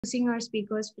introducing our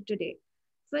speakers for today.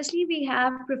 Firstly, we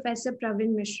have Professor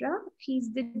Pravin Mishra.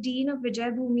 He's the Dean of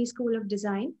Vijay Bhumi School of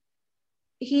Design.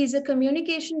 He is a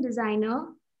communication designer,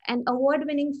 an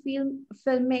award-winning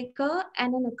filmmaker,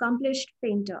 and an accomplished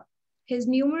painter. His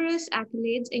numerous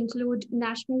accolades include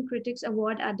National Critics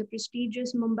Award at the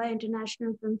prestigious Mumbai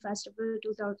International Film Festival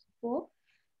 2004,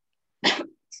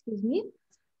 excuse me,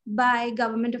 by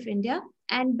Government of India,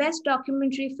 and Best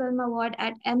Documentary Film Award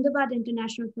at Ahmedabad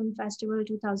International Film Festival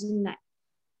 2009.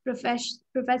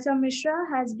 Professor Mishra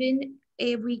has been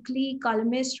a weekly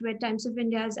columnist with Times of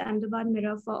India's Ahmedabad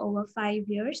Mirror for over 5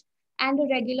 years and a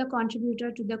regular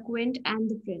contributor to the Quint and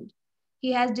the Print.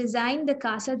 He has designed the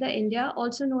Casa da India,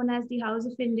 also known as the House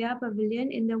of India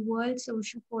Pavilion in the World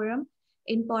Social Forum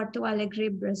in Porto Alegre,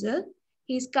 Brazil.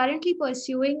 He is currently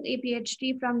pursuing a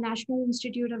PhD from National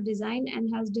Institute of Design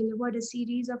and has delivered a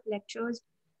series of lectures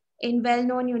in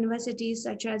well-known universities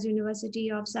such as University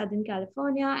of Southern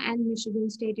California and Michigan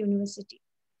State University.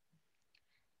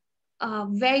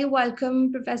 Very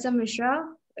welcome, Professor Mishra.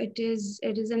 It is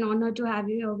an honor to have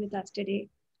you here with us today.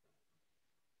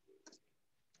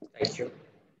 Thank you.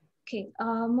 Okay,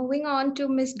 moving on to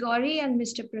Ms. Gauri and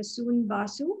Mr. Prasoon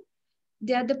Basu.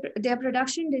 They are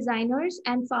production designers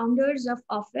and founders of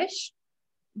Office.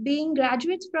 Being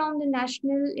graduates from the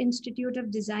National Institute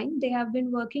of Design, they have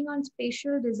been working on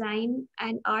spatial design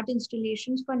and art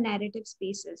installations for narrative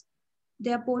spaces.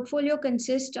 Their portfolio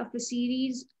consists of a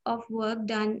series of work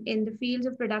done in the fields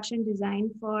of production design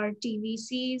for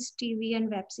TVCs, TV and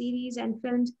web series, and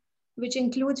films, which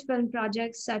includes film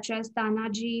projects such as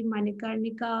Tanaji,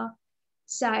 Manikarnika,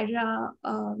 Saira,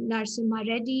 Narsimha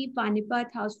Reddy, Panipat,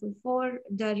 Houseful 4,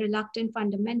 The Reluctant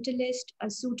Fundamentalist, A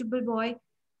Suitable Boy,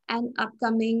 and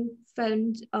upcoming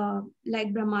films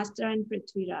like Brahmastra and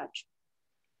Prithvi Raj.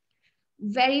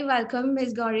 Very welcome,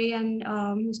 Ms. Gauri and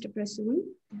Mr. Prasoon.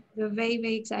 We're very,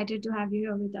 very excited to have you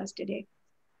here with us today.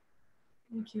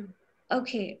 Thank you.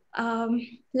 Okay.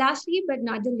 Lastly, but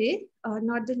not the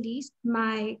least,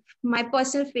 my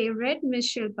personal favorite, Ms.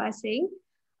 Shilpa Singh.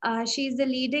 She's the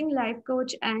leading life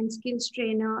coach and skills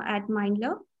trainer at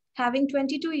Mindler. Having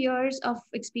 22 years of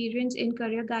experience in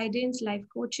career guidance, life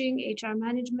coaching, HR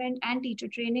management, and teacher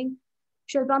training,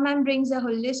 Shilpa ma'am brings a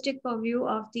holistic purview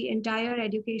of the entire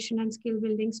education and skill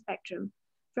building spectrum,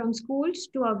 from schools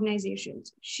to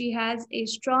organizations. She has a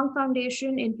strong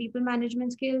foundation in people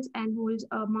management skills and holds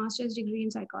a master's degree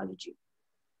in psychology.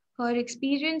 Her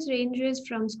experience ranges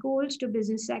from schools to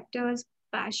business sectors,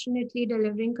 passionately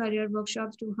delivering career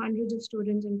workshops to hundreds of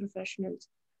students and professionals.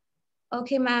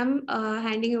 Okay, ma'am,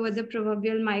 handing over the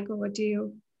proverbial mic over to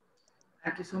you.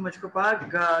 Thank you so much, Gopal.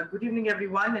 Good evening,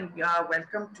 everyone, and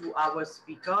welcome to our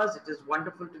speakers. It is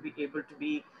wonderful to be able to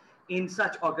be in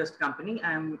such august company.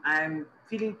 I'm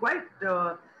feeling quite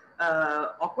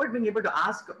awkward being able to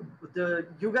ask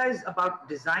you guys about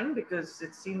design, because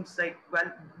it seems like, well,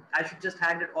 I should just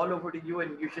hand it all over to you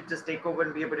and you should just take over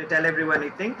and be able to tell everyone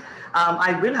anything.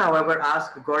 I will, however,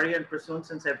 ask Gauri and Prasoon,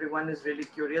 since everyone is really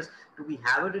curious, do we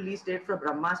have a release date for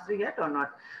Brahmastra yet or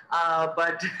not?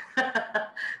 But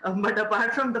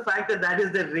apart from the fact that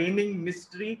is the reigning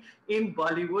mystery in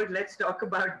Bollywood, let's talk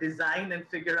about design and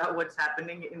figure out what's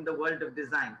happening in the world of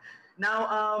design.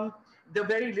 Now, the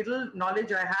very little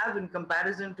knowledge I have in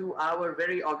comparison to our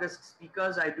very august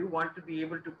speakers, I do want to be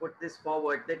able to put this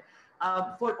forward, that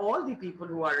for all the people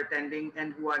who are attending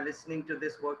and who are listening to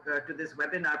this to this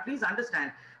webinar, please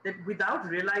understand that without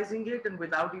realizing it and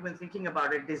without even thinking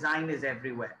about it, design is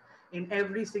everywhere. In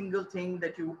every single thing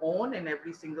that you own, in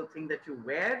every single thing that you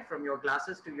wear, from your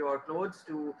glasses to your clothes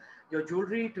to your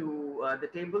jewelry to the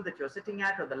table that you're sitting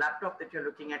at or the laptop that you're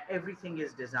looking at, everything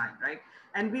is design, right?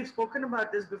 And we've spoken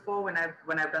about this before when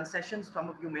I've done sessions. Some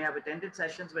of you may have attended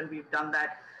sessions when we've done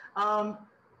that.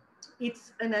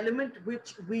 It's an element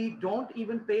which we don't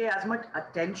even pay as much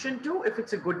attention to if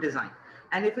it's a good design.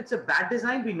 And if it's a bad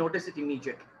design, we notice it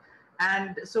immediately.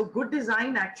 And so good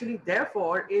design actually,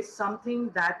 therefore, is something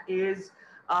that is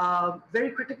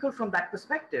very critical from that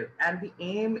perspective. And the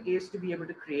aim is to be able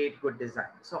to create good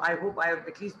design. So I hope I have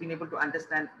at least been able to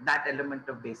understand that element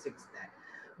of basics there.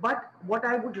 But what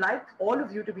I would like all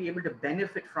of you to be able to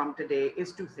benefit from today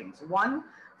is two things. One,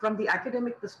 from the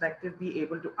academic perspective, be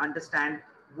able to understand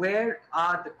where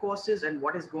are the courses and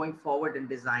what is going forward in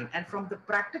design. And from the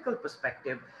practical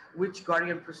perspective, which Gauri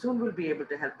and Prasoon will be able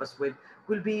to help us with,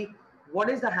 will be what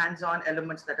is the hands-on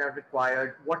elements that are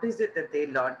required? What is it that they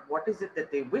learned? What is it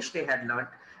that they wish they had learned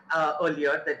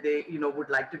earlier that they would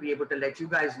like to be able to let you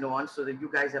guys know on, so that you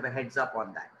guys have a heads up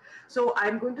on that. So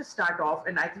I'm going to start off,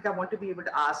 and I think I want to be able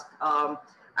to ask,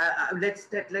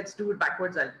 let's do it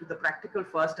backwards. I'll do the practical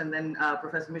first, and then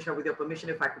Professor Mishra, with your permission,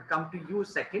 if I could come to you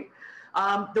second.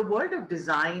 The world of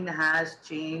design has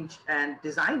changed, and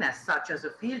design as such as a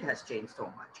field has changed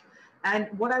so much. And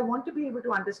what I want to be able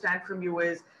to understand from you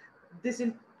is this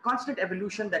constant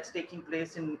evolution that's taking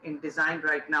place in design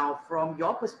right now. From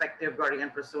your perspective, Gauri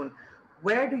and Prasoon,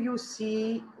 what do you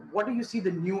see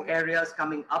the new areas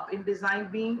coming up in design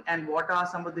being, and what are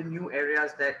some of the new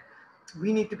areas that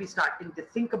we need to be starting to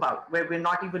think about where we're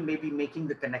not even maybe making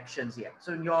the connections yet?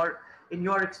 So in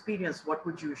your experience, what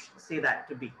would you say that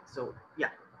to be? So yeah.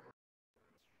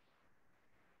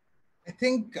 I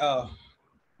think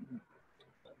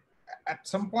at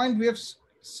some point we have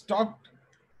stopped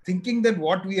thinking that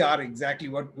what we are exactly,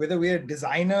 whether we are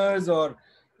designers or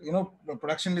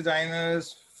production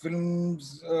designers,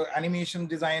 films, animation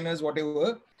designers,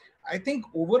 whatever. I think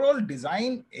overall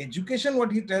design education,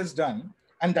 what it has done,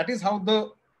 and that is how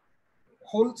the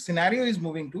whole scenario is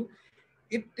moving to,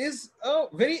 it is a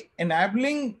very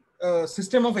enabling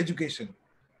system of education,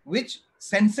 which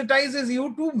sensitizes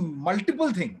you to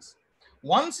multiple things.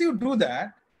 Once you do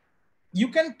that, you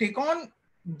can take on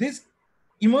this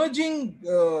emerging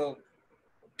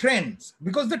trends,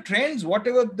 because the trends,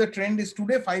 whatever the trend is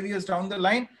today, 5 years down the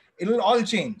line, it will all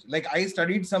change. Like I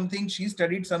studied something, she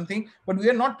studied something, but we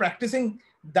are not practicing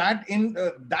that in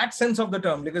that sense of the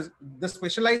term, because the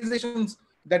specializations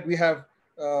that we have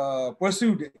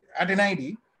pursued at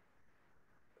NID,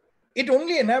 it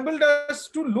only enabled us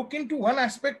to look into one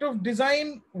aspect of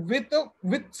design with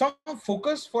some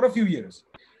focus for a few years.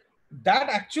 That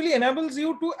actually enables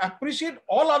you to appreciate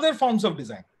all other forms of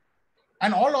design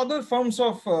and all other forms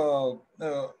of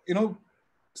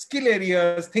skill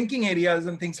areas, thinking areas,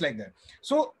 and things like that.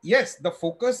 So yes, the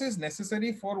focus is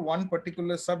necessary for one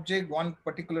particular subject, one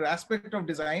particular aspect of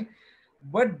design,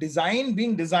 but design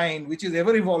being design, which is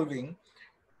ever evolving.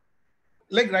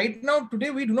 Like right now,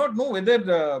 today, we do not know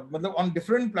whether on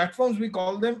different platforms we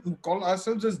call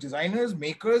ourselves as designers,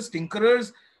 makers,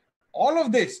 tinkerers, all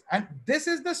of this. And this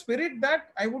is the spirit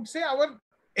that I would say our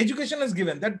education has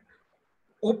given, that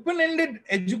open-ended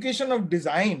education of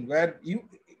design, where you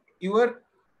are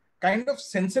kind of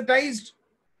sensitized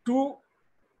to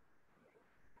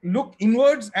look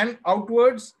inwards and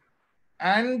outwards,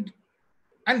 and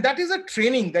that is a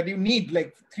training that you need,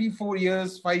 like 3-4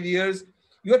 years, 5 years.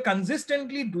 You are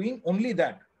consistently doing only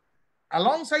that.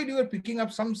 Alongside, you are picking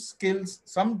up some skills,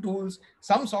 some tools,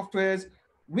 some softwares,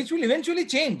 which will eventually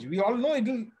change. We all know it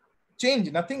will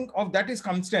change. Nothing of that is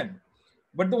constant.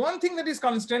 But the one thing that is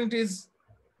constant is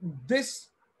this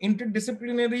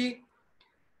interdisciplinary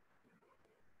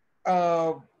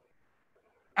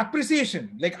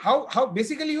appreciation. Like how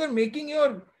basically you are making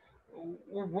your,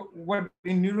 what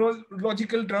in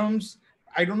neurological terms,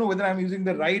 I don't know whether I'm using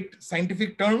the right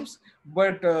scientific terms,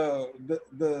 but where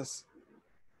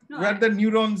the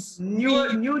neurons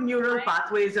new neural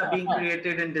pathways are being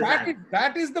created in design.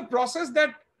 That is the process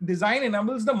that design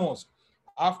enables the most.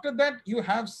 After that, you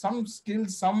have some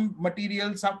skills, some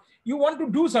materials, you want to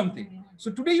do something.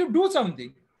 So today you do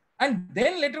something, and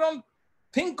then later on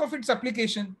think of its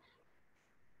application.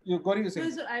 Gauri was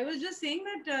saying. So I was just saying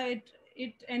that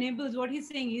it enables, what he's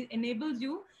saying, it enables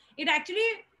you. It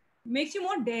actually makes you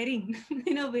more daring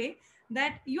in a way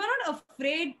that you are not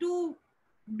afraid to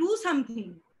do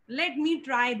something. Let me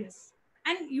try this.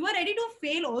 And you are ready to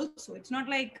fail also. It's not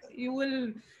like you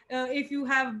will, if you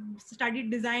have studied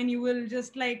design, you will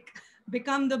just like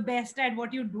become the best at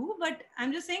what you do. But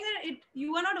I'm just saying that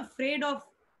you are not afraid of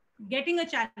getting a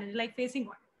challenge, like facing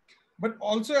one. But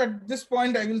also at this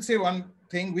point, I will say one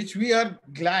thing, which we are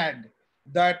glad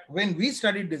that when we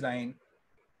studied design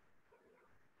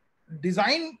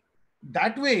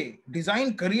that way,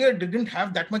 design career didn't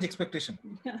have that much expectation.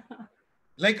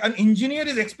 Like an engineer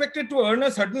is expected to earn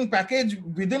a certain package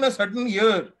within a certain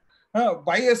year,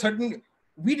 by a certain,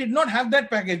 we did not have that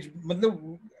package.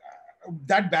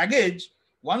 That baggage,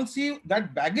 once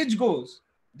that baggage goes,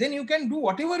 then you can do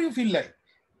whatever you feel like.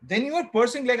 Then you are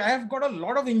pursuing, like I have got a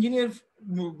lot of engineer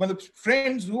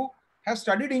friends who have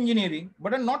studied engineering,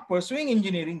 but are not pursuing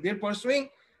engineering. They're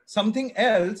pursuing something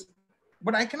else,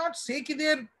 but I cannot say that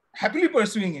they're happily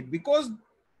pursuing it because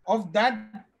of that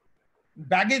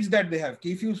baggage that they have.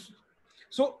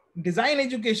 So design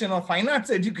education or fine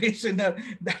arts education,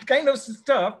 that kind of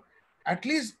stuff, at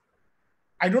least,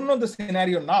 I don't know the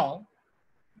scenario now,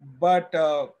 but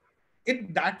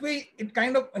that way, it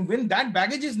kind of, and when that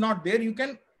baggage is not there, you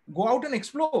can go out and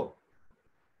explore.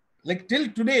 Like till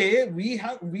today,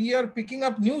 we are picking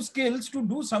up new skills to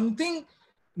do something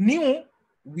new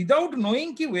without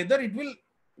knowing whether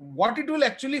what it will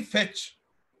actually fetch.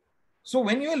 So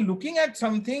when you are looking at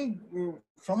something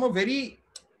from a very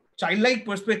childlike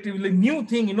perspective, like new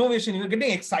thing, innovation, you're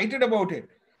getting excited about it,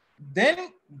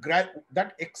 then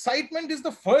that excitement is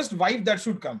the first vibe that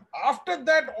should come. After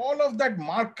that, all of that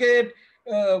market,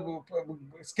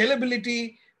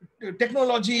 scalability,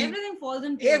 technology, Everything falls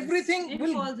in place. everything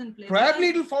will falls in place. probably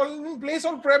it will fall in place,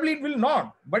 or probably it will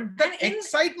not. But that And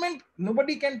excitement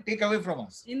nobody can take away from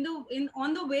us.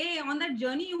 On the way, on that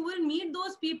journey, you will meet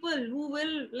those people who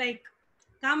will like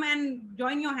come and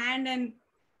join your hand and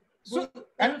so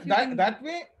and that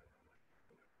way,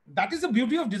 that is the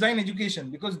beauty of design education,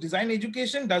 because design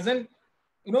education doesn't,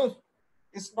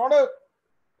 it's not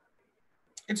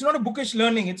a bookish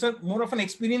learning, it's a more of an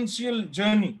experiential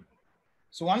journey.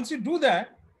 So once you do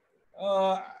that,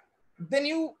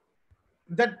 then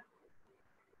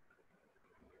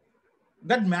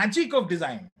that magic of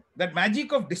design, that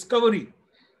magic of discovery,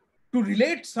 to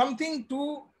relate something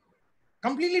to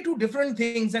completely two different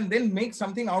things and then make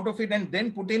something out of it, and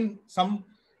then put in some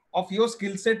of your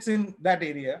skill sets in that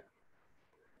area.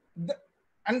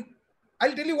 And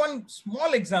I'll tell you one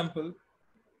small example.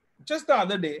 Just the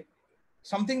other day,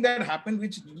 something that happened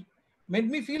which made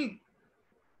me feel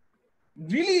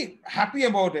really happy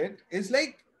about it is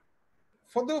like,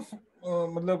 for the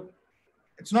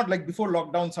it's not like before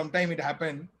lockdown, sometime it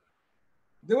happened.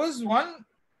 There was one,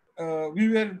 we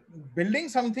were building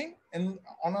something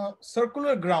on a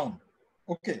circular ground,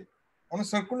 okay, on a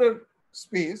circular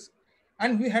space,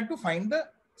 and we had to find the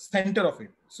center of it.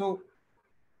 So,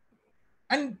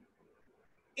 and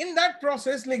in that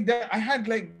process, like I had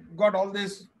like got all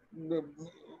this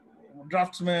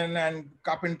draftsmen and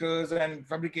carpenters and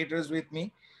fabricators with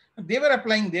me. They were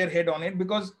applying their head on it,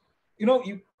 because it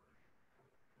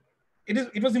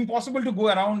was impossible to go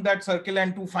around that circle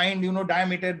and to find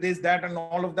diameter, this, that, and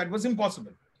all of that was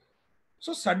impossible.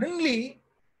 So suddenly,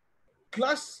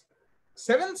 class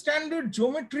 7 standard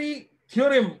geometry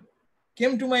theorem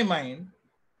came to my mind,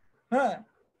 and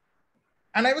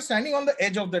I was standing on the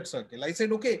edge of that circle. I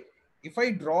said, okay, if I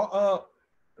draw a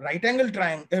right angle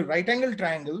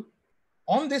triangle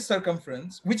on this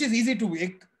circumference, which is easy to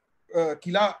एक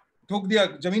किला ठोक दिया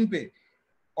जमीन पे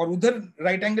और उधर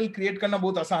right angle create करना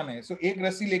बहुत आसान है. सो एक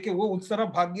रस्सी लेके वो उस तरफ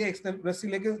भाग गया, एक रस्सी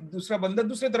लेके दूसरा बंदा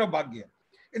दूसरे तरफ भाग गया.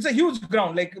 It's a huge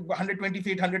ground, like 120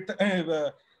 feet,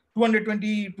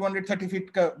 220, 230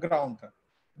 feet का ground था.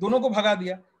 दोनों को भगा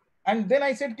दिया. And then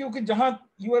I said, क्योंकि जहां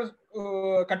you are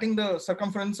cutting the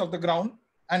circumference of the ground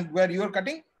and where you are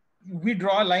cutting, we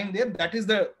draw a line there. That is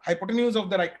the hypotenuse of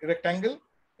the right angle,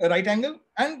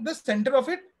 and the center of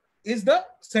it is the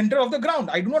center of the ground.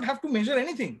 I do not have to measure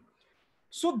anything.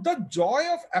 So the joy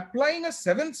of applying a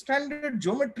 7th standard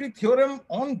geometry theorem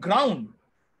on ground,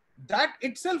 that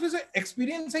itself is an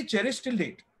experience I cherish till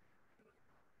date.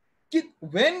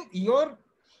 When you're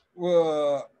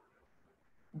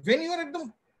at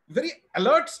the very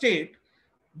alert state,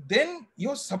 then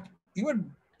you are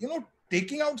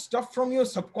taking out stuff from your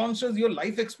subconscious, your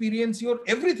life experience, your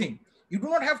everything. You do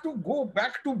not have to go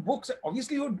back to books.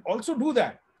 Obviously, you also do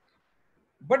that.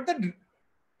 But the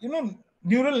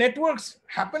neural networks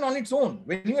happen on its own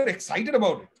when you are excited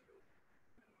about it.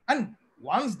 And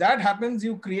once that happens,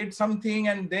 you create something,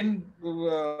 and then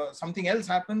something else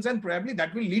happens, and probably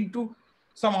that will lead to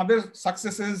some other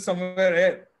successes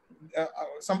somewhere,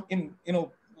 some in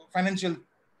financial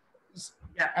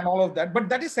and all of that. But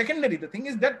that is secondary. The thing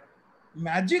is that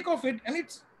magic of it, and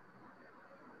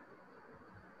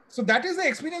so that is the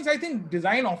experience I think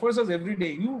design offers us every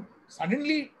day. You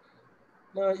suddenly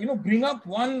bring up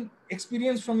one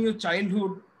experience from your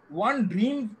childhood, one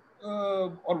dream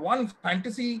or one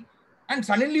fantasy, and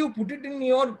suddenly you put it in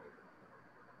your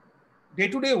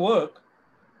day-to-day work.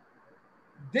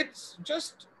 That's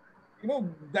just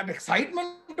that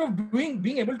excitement of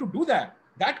being able to do that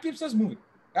keeps us moving.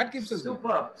 That keeps us superb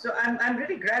moving. So I'm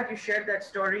really glad you shared that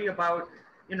story about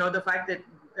the fact that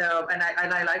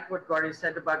and I like what Gauri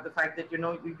said about the fact that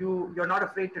you're not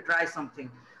afraid to try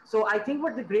something. So I think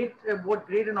what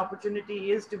great an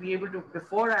opportunity is to be able to,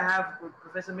 before I have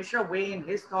Professor Mishra weigh in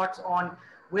his thoughts on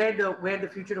where the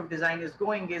future of design is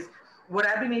going, is what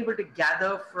I've been able to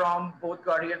gather from both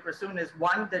Gauri and Prasoon is,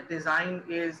 one, that design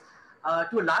is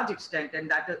to a large extent,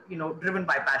 and that driven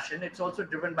by passion. It's also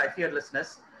driven by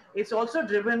fearlessness. It's also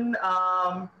driven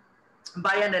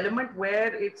by an element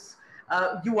where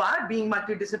you are being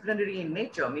multidisciplinary in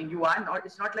nature. I mean,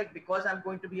 it's not like because I'm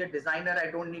going to be a designer,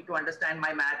 I don't need to understand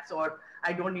my maths, or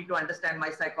I don't need to understand my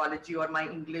psychology or my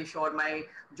English or my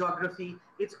geography.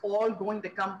 It's all going to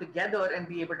come together and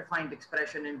be able to find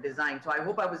expression in design. So I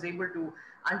hope I was able to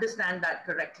understand that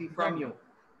correctly from you.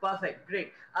 Perfect,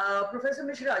 great. Professor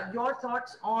Mishra, your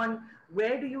thoughts on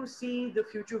where do you see the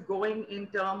future going in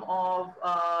terms of,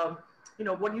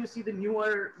 what do you see the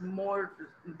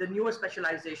newer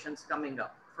specializations coming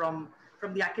up from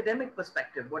the academic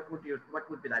perspective? What would be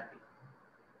that be?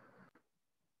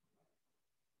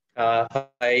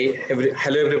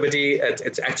 Hello everybody.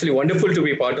 It's actually wonderful to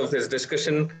be part of this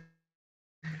discussion.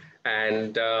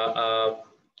 And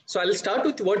so I'll start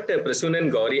with what Prasoon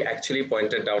and Gauri actually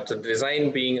pointed out. So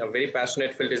design being a very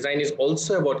passionate field, design is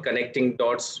also about connecting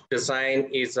dots. Design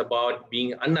is about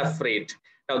being unafraid.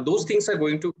 Now those things are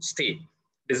going to stay.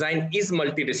 Design is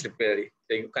multidisciplinary.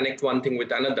 So you connect one thing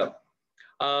with another.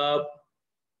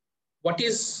 What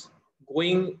is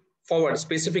going forward,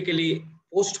 specifically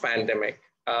post-pandemic?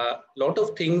 A lot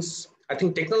of things, I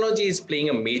think technology is playing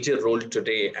a major role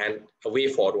today and a way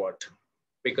forward,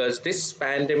 because this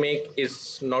pandemic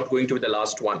is not going to be the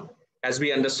last one. As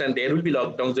we understand, there will be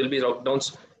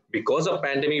lockdowns because of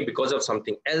pandemic, because of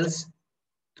something else.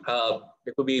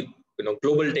 There could be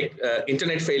global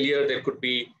internet failure, there could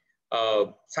be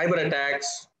cyber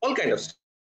attacks, all kind of stuff.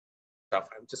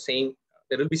 I'm just saying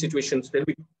there will be situations, there will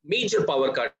be major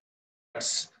power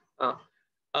cuts.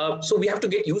 So we have to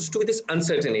get used to this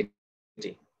uncertainty.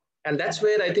 And that's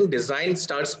where I think design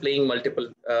starts playing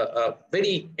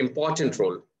very important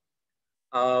role.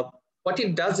 What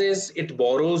it does is it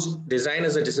borrows, design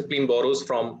as a discipline borrows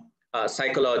from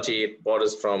psychology, it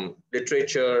borrows from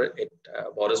literature, it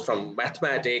borrows from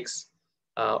mathematics,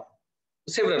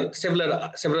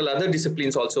 several other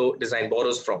disciplines also design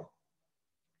borrows from.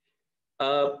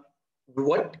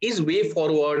 What is way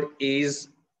forward is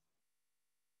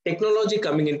technology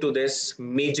coming into this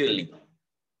majorly.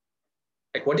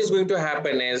 Like what is going to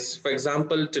happen is, for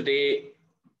example, today,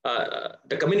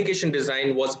 the communication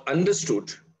design was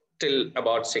understood till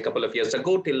about, say, a couple of years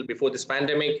ago, till before this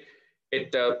pandemic.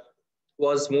 It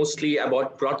was mostly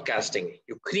about broadcasting.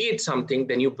 You create something,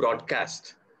 then you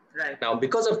broadcast. Right. Now,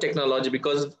 because of technology,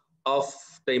 because of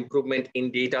the improvement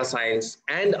in data science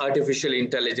and artificial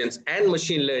intelligence and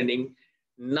machine learning,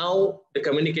 now the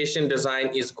communication design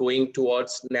is going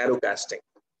towards narrowcasting.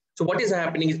 So what is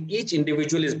happening is each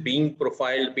individual is being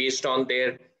profiled based on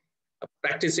their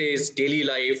practices, daily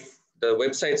life, the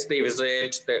websites they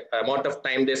visit, the amount of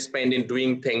time they spend in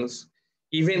doing things,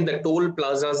 even the toll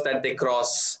plazas that they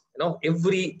cross,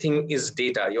 everything is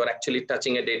data. You're actually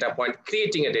touching a data point,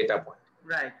 creating a data point.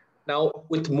 Right. Now,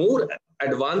 with more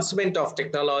advancement of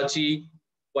technology,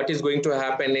 what is going to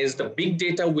happen is the big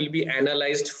data will be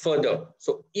analyzed further.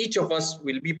 So each of us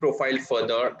will be profiled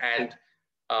further, and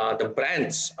the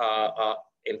brands,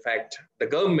 in fact, the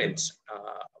governments,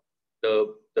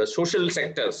 the social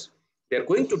sectors, they're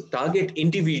going to target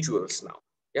individuals now,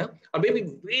 or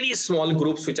maybe very small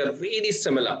groups which are very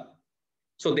similar.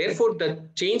 So therefore, the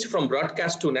change from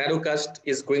broadcast to narrowcast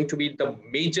is going to be the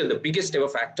biggest ever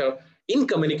factor in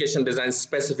communication design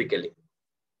specifically.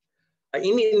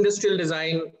 In industrial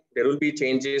design, there will be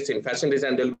changes. In fashion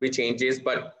design, there will be changes,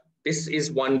 but this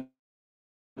is one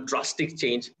drastic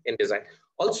change in design.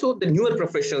 Also, the newer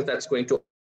professions that's going to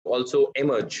also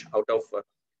emerge out of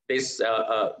this.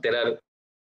 There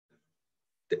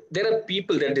are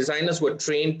people, there are designers who are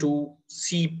trained to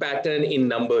see pattern in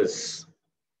numbers.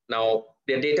 Now,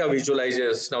 they're data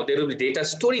visualizers. Now, there will be data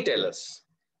storytellers.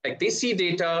 Like they see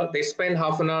data, they spend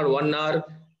half an hour, 1 hour,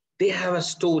 they have a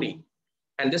story.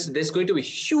 And there's going to be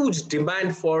huge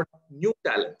demand for new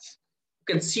talents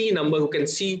who can see number, who can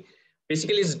see,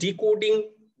 basically is decoding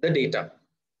the data,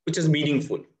 which is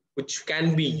meaningful, which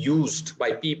can be used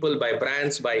by people, by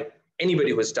brands, by anybody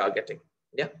who is targeting.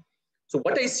 Yeah. So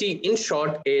what I see in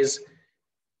short is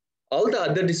all the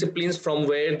other disciplines from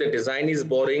where the design is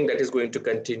borrowing, that is going to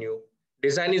continue.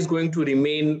 Design is going to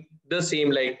remain the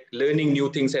same, like learning new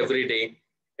things every day,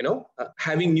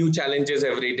 having new challenges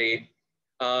every day.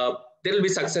 There will be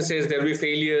successes, there will be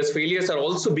failures. Failures are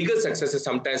also bigger successes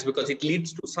sometimes because it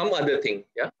leads to some other thing.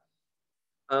 Yeah.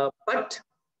 But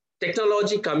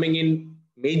technology coming in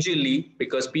majorly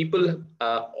because people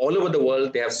all over the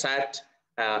world, they have sat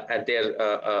at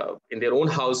in their own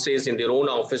houses, in their own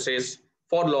offices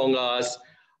for long hours,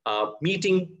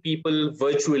 meeting people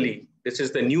virtually. This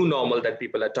is the new normal that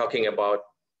people are talking about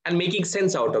and making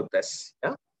sense out of this.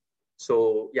 Yeah.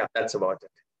 So yeah, that's about it.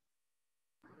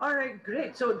 All right,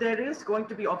 great. So there is going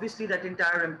to be obviously that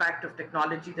entire impact of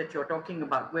technology that you're talking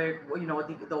about, where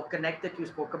the connect that you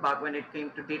spoke about when it came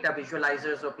to data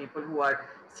visualizers or people who are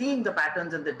seeing the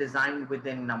patterns and the design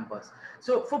within numbers.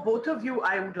 So for both of you,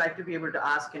 I would like to be able to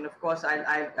ask, and of course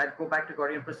I'll go back to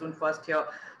Gauri and Prasoon first here.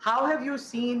 How have you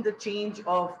seen the change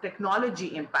of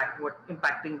technology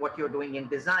impacting what you're doing in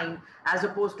design, as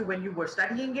opposed to when you were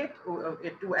studying it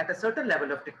to at a certain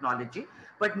level of technology?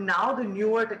 But now the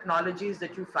newer technologies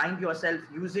that you find yourself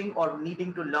using or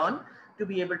needing to learn to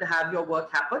be able to have your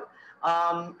work happen,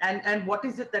 and what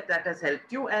is it that has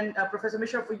helped you? And Professor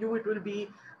Mishra, for you, it will be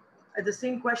the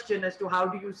same question as to how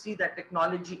do you see that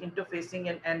technology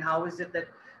interfacing, and how is it that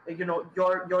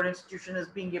your institution is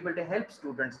being able to help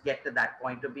students get to that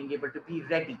point of being able to be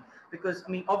ready? Because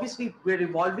I mean, obviously we're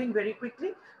evolving very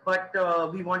quickly, but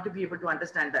we want to be able to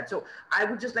understand that. So I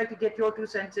would just like to get your 2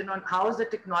 cents in on how has the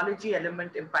technology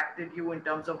element impacted you in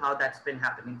terms of how that's been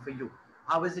happening for you.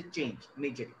 How has it changed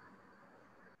majorly?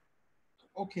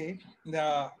 Okay,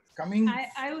 coming.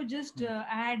 I would just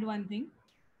add one thing.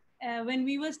 When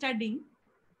we were studying,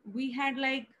 we had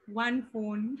like one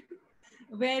phone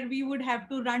where we would have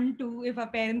to run to if our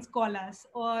parents call us,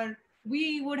 or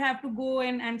we would have to go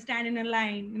and stand in a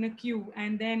line in a queue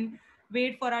and then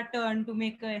wait for our turn to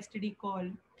make a STD call.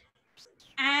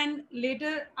 And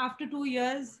later, after 2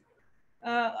 years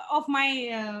of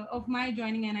my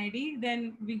joining NID,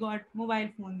 then we got mobile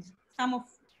phones. Some of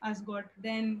us got.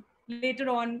 Then later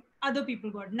on, other people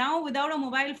got. Now, without a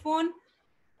mobile phone,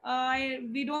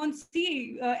 we don't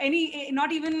see any,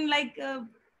 not even like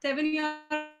 7-year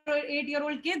or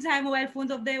 8-year-old kids have mobile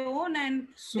phones of their own, and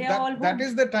So they are all home. that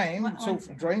is the time. One So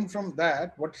second. drawing from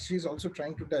that, what she's also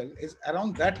trying to tell is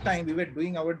around that time we were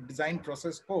doing our design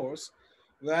process course,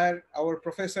 where our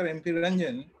professor MP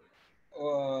Ranjan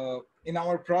in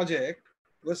our project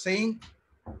was saying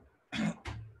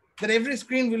that every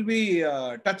screen will be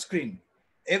touch screen.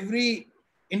 Every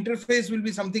interface will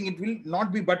be something. It will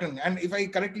not be button. And if I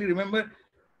correctly remember,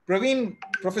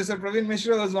 Professor Praveen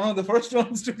Mishra was one of the first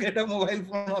ones to get a mobile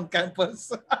phone on campus.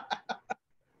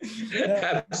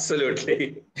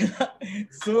 Absolutely.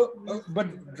 So,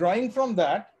 but drawing from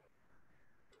that,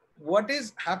 what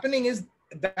is happening is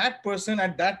that person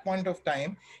at that point of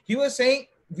time, he was saying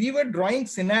we were drawing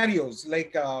scenarios,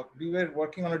 like we were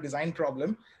working on a design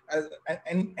problem as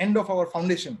an end of our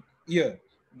foundation year.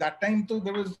 That time too,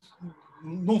 there was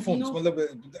no phones. No.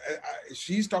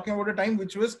 She's talking about a time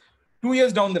which was 2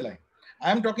 years down the line.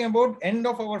 I'm talking about end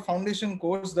of our foundation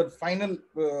course, the final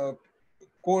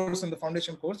course in the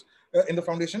foundation course, in the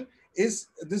foundation, is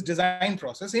this design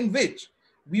process in which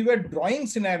we were drawing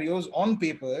scenarios on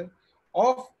paper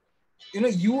of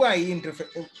UI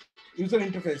interface, user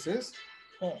interfaces.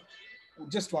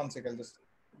 Just one second. Just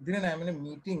didn't I'm in a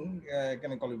meeting.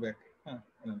 Can I call you back?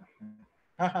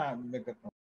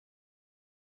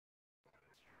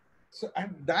 So at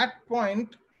that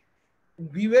point,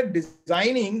 we were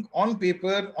designing on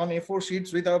paper on A4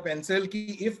 sheets with our pencil.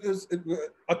 If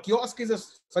a kiosk is a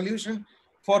solution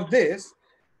for this,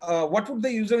 what would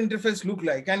the user interface look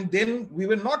like? And then we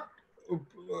were not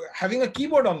having a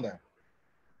keyboard on that.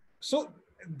 So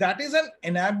that is an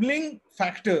enabling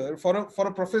factor for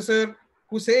a professor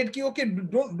who said, okay,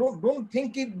 don't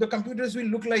think the computers will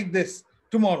look like this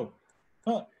tomorrow.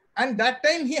 And that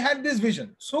time he had this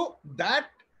vision. So that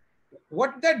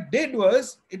what that did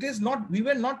was, we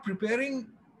were not preparing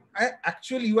an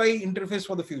actual UI interface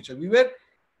for the future. We were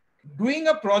doing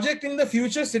a project in the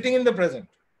future, sitting in the present.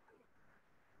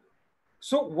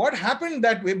 So what happened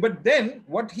that way? But then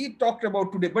what he talked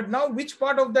about today, but now which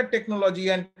part of that technology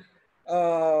and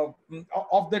of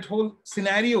that whole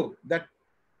scenario that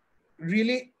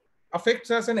really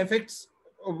affects us and affects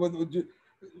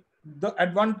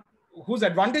whose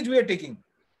advantage we are taking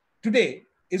today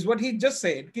is what he just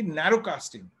said,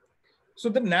 narrowcasting. So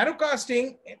the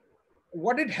narrowcasting,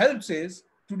 what it helps is,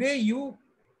 today you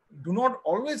do not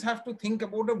always have to think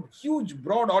about a huge,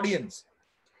 broad audience.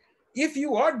 If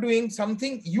you are doing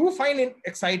something you find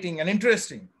exciting and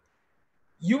interesting,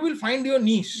 you will find your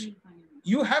niche.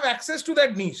 You have access to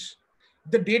that niche.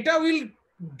 The data will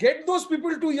get those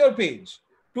people to your page,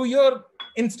 to your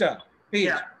Insta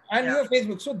page, and your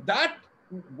Facebook. So that,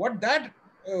 what that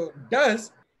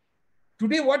does,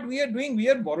 today what we are doing, we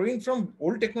are borrowing from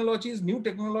old technologies, new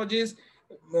technologies,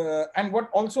 and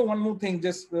what also one more thing,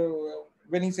 just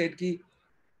when he said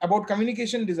about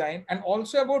communication design and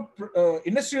also about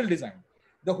industrial design,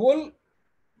 the whole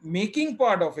making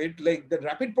part of it, like the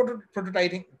rapid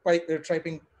prototyping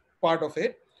part of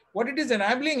it, what it is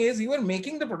enabling is you are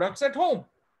making the products at home.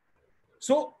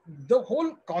 So the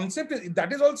whole concept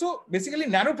that is also basically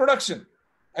nano production,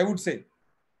 I would say.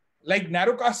 Like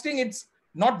narrow casting, it's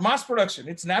not mass production,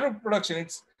 it's narrow production,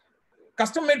 it's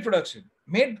custom made production,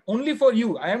 made only for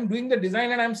you. I am doing the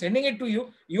design and I'm sending it to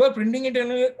you. You are printing it in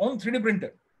your own 3D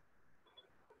printer.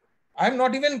 I'm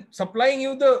not even supplying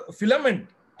you the filament.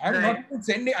 I'm not even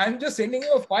sending, I'm just sending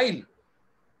you a file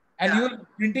and you're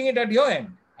printing it at your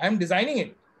end. I'm designing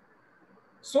it.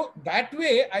 So that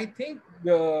way, I think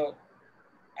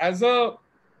as a,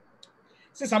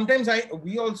 see, sometimes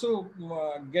we also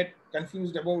get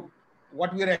confused about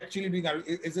what we are actually doing.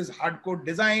 Is this hardcore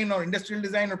design or industrial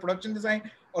design or production design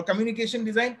or communication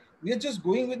design? We are just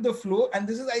going with the flow. And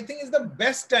this is, I think, is the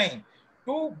best time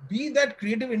to be that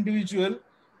creative individual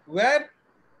where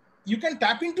you can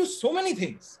tap into so many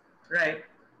things. Right.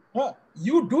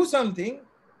 You do something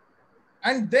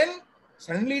and then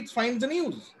suddenly it finds the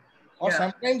news. Or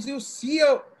sometimes you see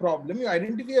a problem, you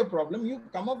identify a problem, you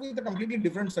come up with a completely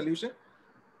different solution.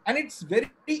 And it's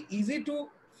very easy to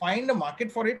find a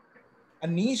market for it, a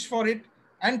niche for it,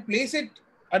 and place it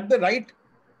at the right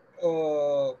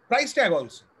price tag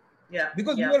also.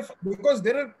 Because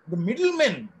there are the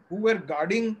middlemen who were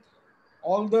guarding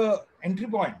all the entry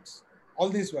points all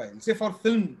this while. Say for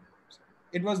film,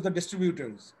 it was the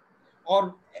distributors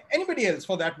or anybody else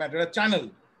for that matter, a channel.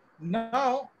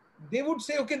 Now they would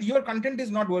say, okay, your content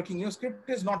is not working, your script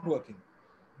is not working.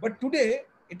 But today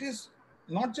it is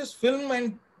not just film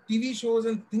and TV shows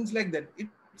and things like that.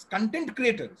 It's content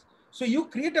creators. So you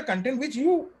create a content which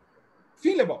you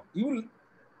feel about. You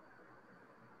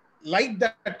like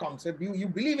that concept. You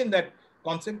believe in that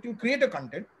concept. You create a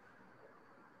content.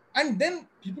 And then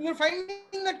people are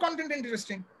finding that content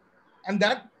interesting. And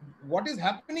that what is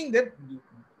happening that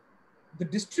the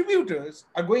distributors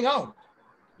are going out.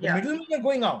 The middlemen are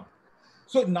going out.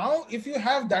 So now if you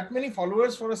have that many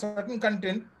followers for a certain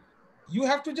content, you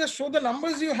have to just show the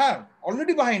numbers you have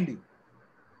already behind you.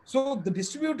 So the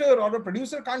distributor or the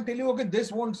producer can't tell you, okay,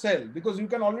 this won't sell, because you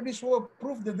can already show a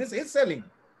proof that this is selling.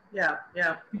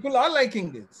 People are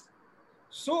liking this.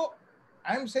 So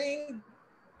I'm saying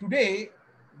today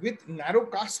with narrow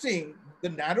casting, the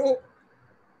narrow,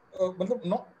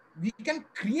 we can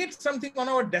create something on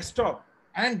our desktop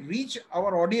and reach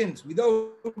our audience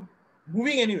without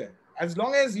moving anywhere. As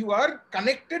long as you are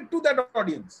connected to that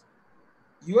audience,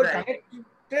 you are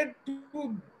connected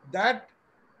to that,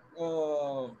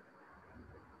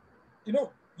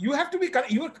 you have to be,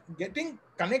 you are getting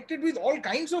connected with all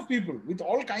kinds of people, with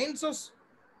all kinds of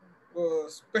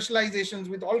specializations,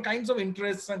 with all kinds of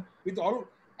interests, and with all,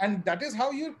 and that is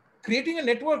how you're creating a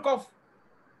network of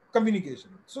communication.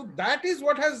 So that is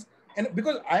what has, and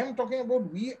because I am talking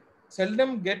about, we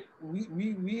seldom get,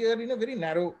 we are in a very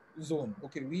narrow zone.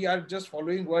 Okay, we are just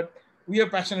following what we are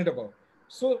passionate about.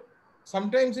 So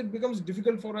sometimes it becomes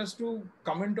difficult for us to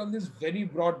comment on this very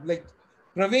broad, like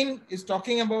Praveen is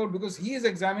talking about, because he is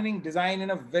examining design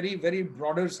in a very, very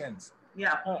broader sense.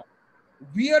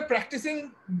 We are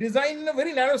practicing design in a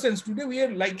very narrow sense. Today we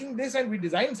are liking this and we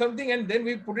design something and then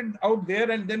we put it out there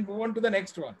and then move on to the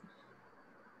next one.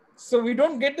 So we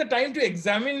don't get the time to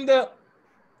examine the,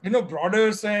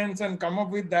 broader sense and come up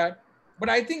with that. But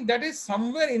I think that is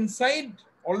somewhere inside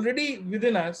already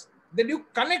within us, that you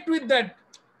connect with that.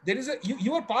 There is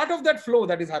you are part of that flow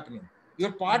that is happening.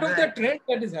 You're part of that trend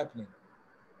that is happening.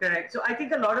 Correct. So I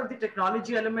think a lot of the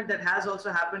technology element that has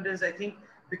also happened is, I think,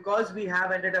 because we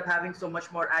have ended up having so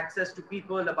much more access to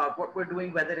people about what we're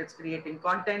doing, whether it's creating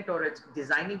content or it's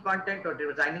designing content or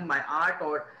designing my art,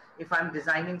 or if I'm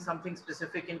designing something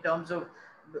specific in terms of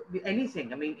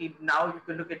anything. I mean, now you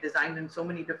can look at design in so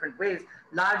many different ways.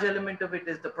 Large element of it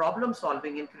is the problem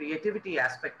solving and creativity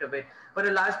aspect of it. But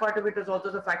a large part of it is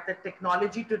also the fact that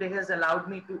technology today has allowed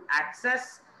me to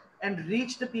access and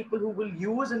reach the people who will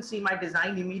use and see my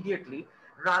design immediately,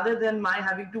 rather than my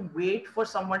having to wait for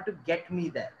someone to get me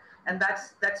there. And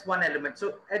that's one element.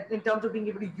 So in terms of being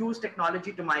able to use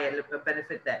technology to my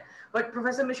benefit there. But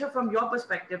Professor Mishra, from your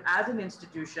perspective as an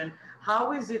institution,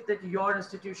 how is it that your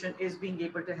institution is being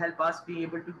able to help us be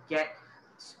able to get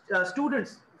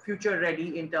students future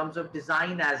ready in terms of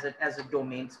design as a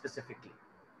domain specifically?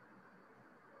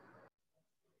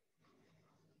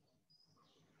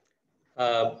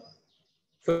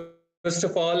 First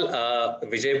of all,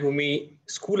 Vijay Bhumi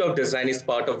School of Design is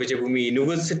part of Vijay Bhumi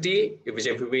University.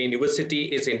 Vijay Bhumi University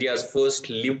is India's first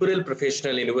liberal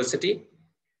professional university.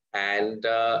 And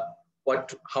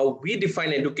how we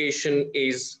define education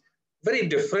is very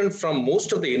different from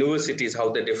most of the universities, how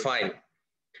they define.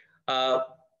 There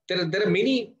are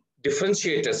many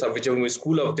differentiators of Vijay Bhumi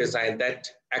School of Design that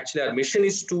actually our mission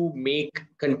is to make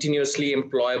continuously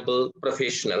employable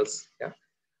professionals.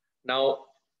 Now,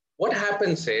 what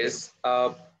happens is,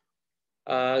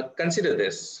 consider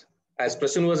this. as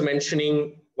Prasun was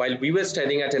mentioning, while we were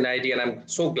studying at NIT, and I'm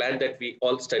so glad that we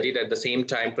all studied at the same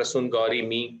time, Prasun, Gauri,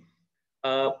 me,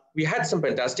 we had some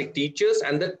fantastic teachers,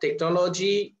 and the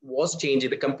technology was changing.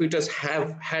 The computers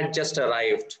had just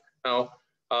arrived. Now,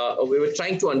 we were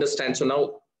trying to understand. So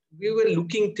now we were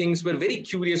looking things, we're very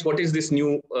curious, what is this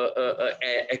new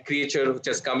a creature which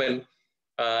has come in?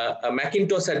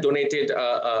 Macintosh had donated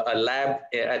a lab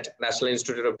at National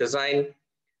Institute of Design.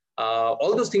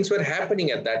 All those things were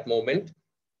happening at that moment.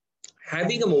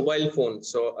 Having a mobile phone,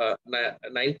 so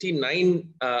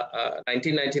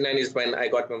 1999 is when I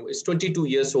got my, it's 22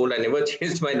 years old, I never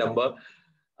changed my number.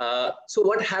 So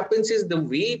what happens is the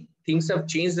way things have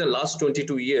changed in the last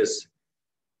 22 years.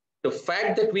 The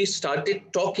fact that we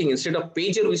started talking, instead of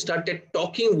pager, we started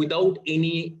talking without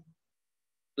any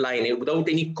line, without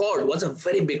any cord, was a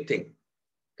very big thing.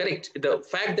 Correct. The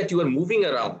fact that you are moving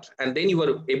around and then you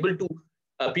are able to,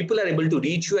 people are able to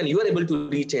reach you and you are able to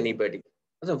reach anybody.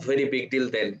 That's a very big deal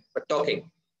then. But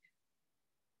talking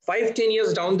 5-10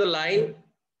 years down the line,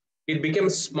 it became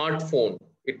a smartphone.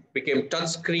 It became touch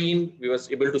screen. We was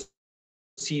able to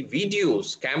see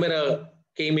videos. Camera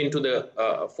came into the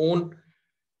phone.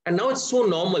 And now it's so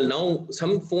normal. Now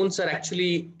some phones are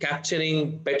actually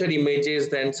capturing better images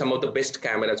than some of the best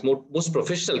cameras, most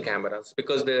professional cameras,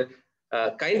 because the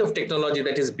kind of technology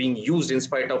that is being used in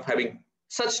spite of having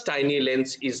such tiny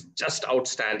lens is just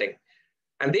outstanding.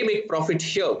 And they make profit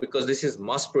here because this is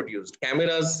mass produced.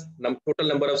 Cameras, total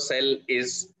number of cell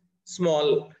is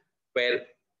small, where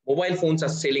mobile phones are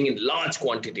selling in large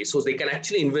quantities. So they can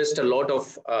actually invest a lot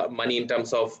of money in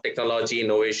terms of technology,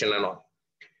 innovation and all.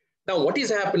 Now, what is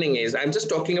happening is, I'm just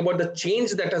talking about the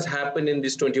change that has happened in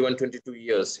these 21, 22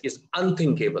 years is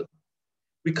unthinkable.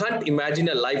 We can't imagine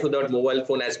a life without mobile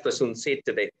phone, as Prasun said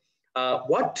today.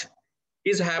 What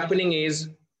is happening is,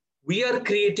 we are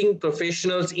creating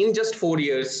professionals in just 4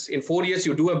 years. In 4 years,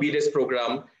 you do a BDES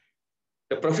program.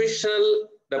 The professional,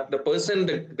 the person,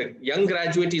 the young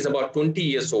graduate is about 20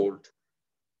 years old.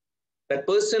 That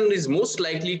person is most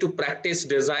likely to practice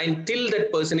design till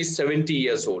that person is 70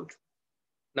 years old.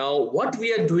 Now, what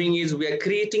we are doing is we are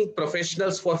creating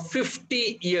professionals for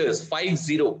 50 years,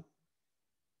 50.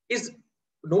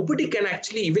 Nobody can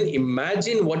actually even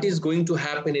imagine what is going to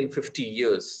happen in 50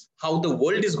 years, how the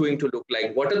world is going to look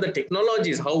like, what are the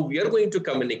technologies, how we are going to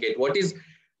communicate, what is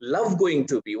love going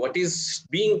to be, what is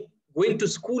going to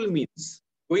school means,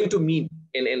 going to mean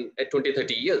in 20,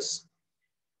 30 years.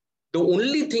 The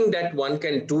only thing that one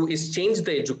can do is change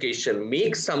the education,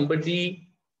 make somebody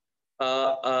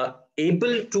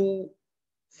able to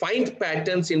find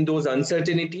patterns in those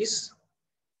uncertainties,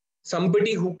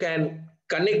 somebody who can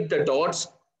connect the dots,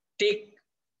 take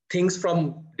things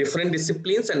from different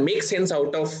disciplines and make sense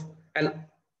out of an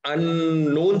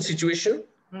unknown situation.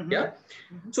 Mm-hmm. Yeah.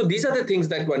 Mm-hmm. So these are the things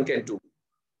that one can do.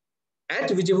 At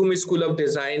Vijayabhumi School of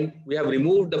Design, we have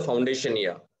removed the foundation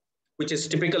year, which is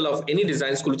typical of any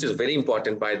design school, which is very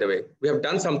important, by the way. We have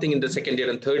done something in the second year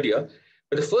and third year,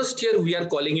 but the first year we are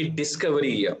calling it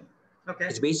discovery year. Okay.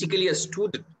 It's basically a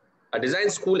design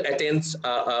school attends,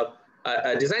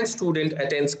 a design student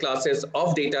attends classes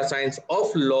of data science,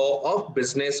 of law, of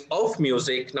business, of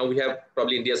music. Now we have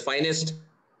probably India's finest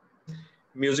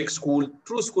music school,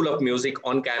 true school of music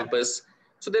on campus.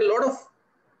 So there are a lot of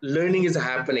learning is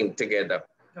happening together.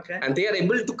 Okay. And they are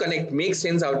able to connect, make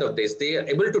sense out of this. They are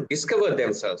able to discover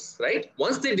themselves, right?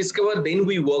 Once they discover, then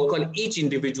we work on each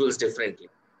individuals differently.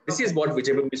 This is what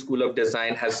Vijayabhumi School of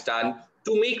Design has done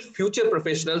to make future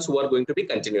professionals who are going to be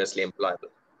continuously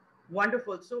employable.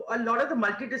 Wonderful. So a lot of the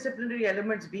multidisciplinary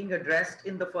elements being addressed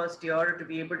in the first year to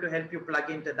be able to help you plug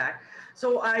into that.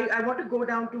 So I want to go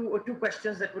down to two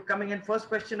questions that were coming in. First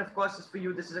question, of course, is for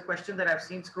you. This is a question that I've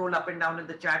seen scroll up and down in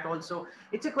the chat also.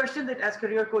 It's a question that as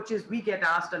career coaches, we get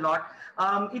asked a lot.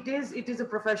 It is a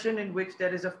profession in which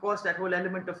there is, of course, that whole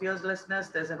element of fearlessness.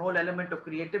 There's a whole element of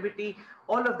creativity.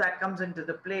 All of that comes into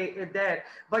the play there.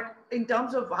 But in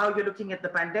terms of how you're looking at the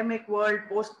pandemic world,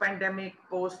 post-pandemic,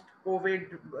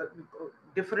 post-COVID,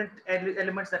 different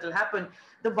elements that will happen,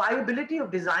 the viability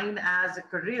of design as a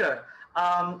career,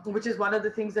 which is one of the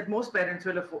things that most parents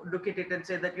will look at it and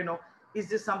say that, you know, is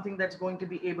this something that's going to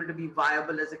be able to be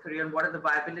viable as a career, and what are the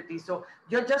viabilities? So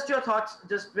your thoughts,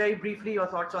 just very briefly, your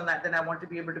thoughts on that, then I want to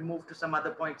be able to move to some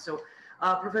other points. So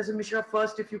Professor Mishra,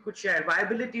 first, if you could share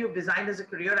viability of design as a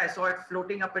career. I saw it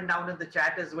floating up and down in the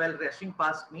chat as well, rushing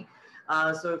past me.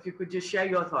 So if you could just share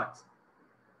your thoughts.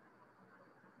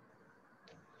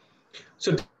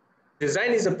 So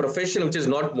design is a profession which is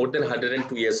not more than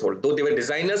 102 years old, though they were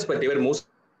designers, but they were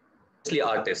mostly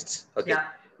artists. Okay. Yeah.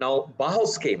 Now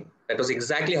Bauhaus came, that was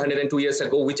exactly 102 years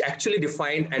ago, which actually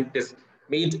defined and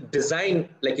made design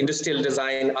like industrial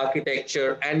design,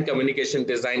 architecture, and communication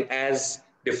design as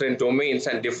different domains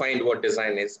and defined what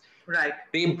design is. Right.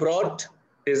 They brought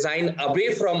design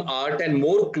away from art and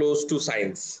more close to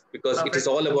science, because it is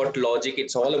all about logic.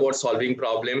 It's all about solving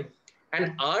problem,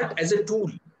 and art as a tool.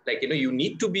 Like, you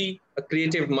need to be a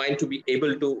creative mind to be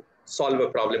able to solve a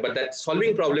problem, but that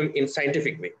solving problem in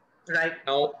scientific way. Right.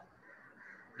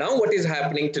 Now what is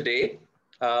happening today,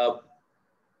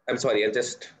 I'm sorry, I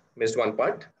just missed one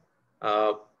part.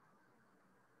 What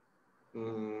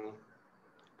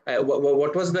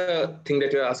was the thing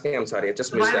that you're asking? I'm sorry, I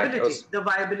just missed that. The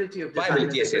viability of design.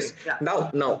 Viability, yes. Yeah.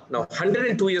 Now,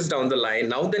 102 years down the line,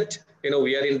 now that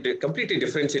we are in a completely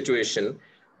different situation,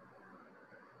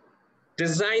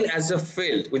 design as a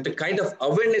field, with the kind of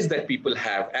awareness that people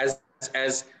have, as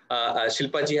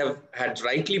Shilpa ji had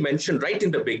rightly mentioned right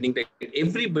in the beginning, that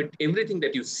everything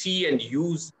that you see and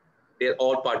use, they're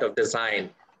all part of design.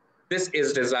 This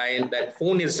is design, that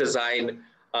phone is design,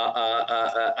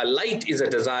 a light is a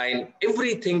design,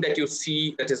 everything that you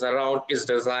see that is around is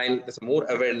design. There's more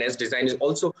awareness. Design is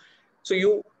also,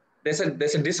 so there's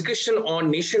a discussion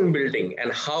on nation building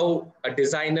and how a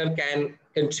designer can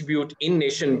contribute in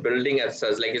nation building as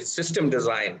such, like it's system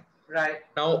design. Right.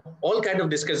 Now, all kind of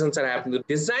discussions are happening.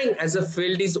 Design as a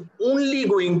field is only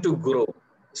going to grow.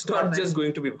 It's not just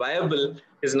going to be viable.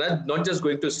 It's not just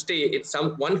going to stay. It's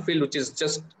one field which is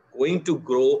just going to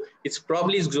grow. It's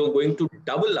probably going to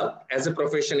double up as a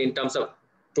profession in terms of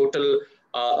total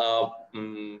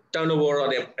turnover,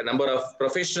 or a number of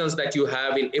professionals that you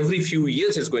have in every few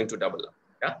years is going to double up.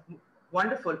 Yeah.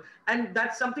 Wonderful. And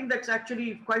that's something that's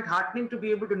actually quite heartening to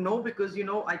be able to know, because,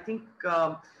 I think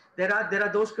there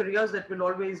are those careers that will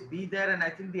always be there. And I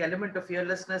think the element of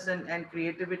fearlessness and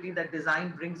creativity that design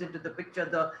brings into the picture,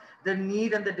 the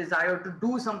need and the desire to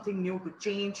do something new, to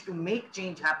change, to make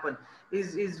change happen,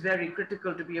 is very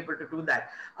critical to be able to do that.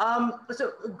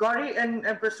 So Gauri and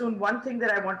Prasoon, one thing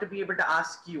that I want to be able to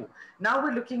ask you, now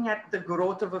we're looking at the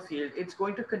growth of a field. It's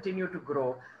going to continue to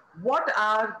grow. What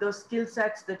are the skill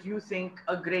sets that you think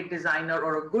a great designer,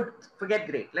 or forget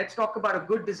great, let's talk about a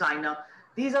good designer.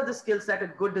 These are the skill set a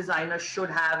good designer should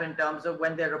have in terms of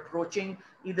when they're approaching,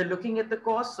 either looking at the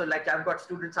course. So like I've got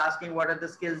students asking, what are the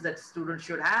skills that students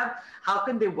should have? How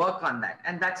can they work on that?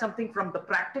 And that's something from the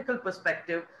practical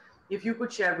perspective. If you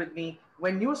could share with me,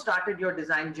 when you started your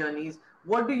design journeys,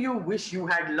 what do you wish you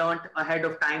had learned ahead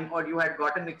of time, or you had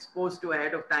gotten exposed to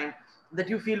ahead of time, that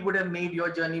you feel would have made your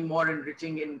journey more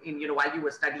enriching in while you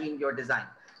were studying your design?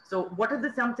 So what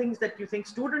are some things that you think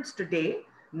students today,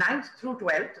 9th through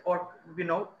 12th, or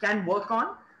can work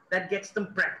on, that gets them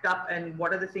prepped up? And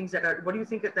what are the things what do you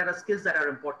think that are skills that are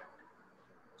important?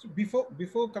 So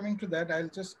before coming to that, I'll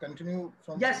just continue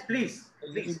from please a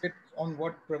little bit on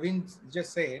what Praveen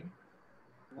just said.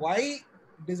 Why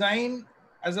design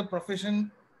as a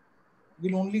profession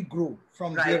will only grow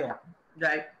from here on.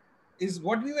 Right. Is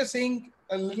what we were saying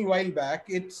a little while back.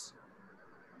 It's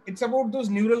about those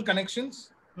neural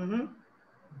connections. Mm-hmm.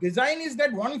 Design is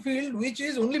that one field which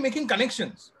is only making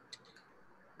connections.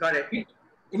 Got it.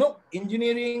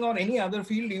 Engineering or any other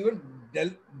field, you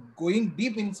are going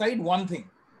deep inside one thing.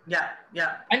 Yeah.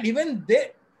 And even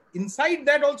inside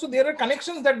that also there are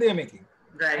connections that they are making.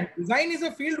 Right. And design is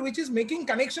a field which is making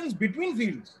connections between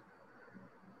fields.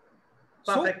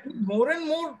 Perfect. So more and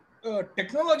more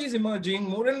technologies emerging,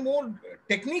 more and more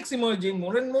techniques emerging,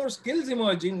 more and more skills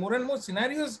emerging, more and more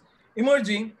scenarios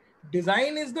emerging,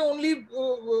 design is the only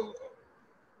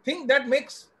thing that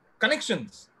makes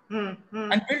connections and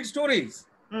build stories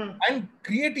and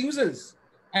create users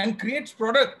and creates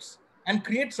products and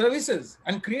create services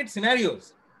and create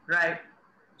scenarios. Right.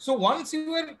 So once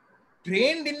you are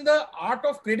trained in the art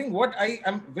of creating, what I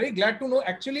am very glad to know,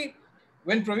 actually,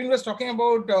 when Praveen was talking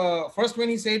about, first when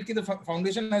he said the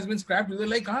foundation has been scrapped, we were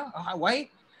like, why?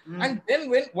 And then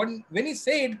when he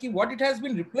said what it has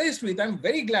been replaced with, I'm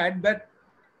very glad that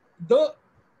the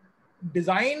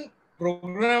design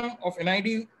program of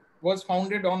NID was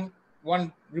founded on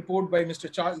one report by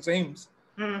Mr. Charles Ames,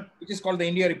 which is called the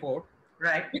India Report,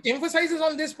 right, which emphasizes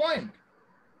on this point,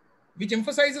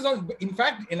 in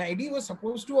fact, NID was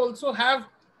supposed to also have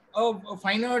a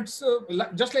fine arts,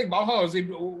 just like Bauhaus, it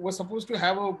was supposed to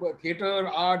have a theater,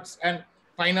 arts and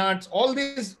fine arts, all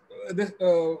these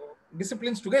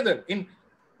disciplines together in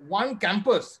one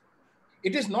campus.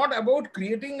 It is not about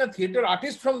creating a theater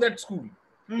artist from that school.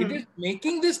 It is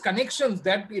making these connections,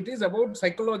 that it is about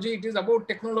psychology, it is about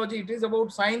technology, it is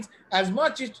about science, as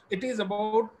much as it is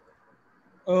about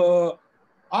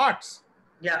arts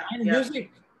and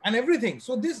music and everything.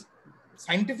 So these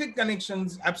scientific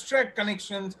connections, abstract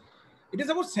connections, it is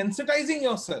about sensitizing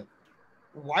yourself.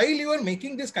 while you are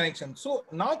making this connection. So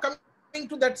now coming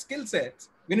to that skill sets,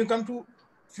 when you come to,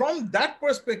 from that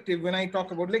perspective, when I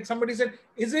talk about, like somebody said,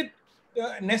 is it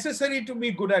necessary to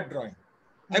be good at drawing?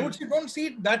 I would say don't see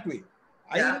it that way.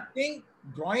 I am saying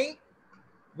drawing,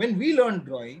 when we learn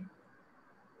drawing,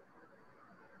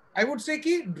 I would say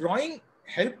that drawing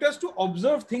helped us to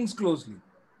observe things closely.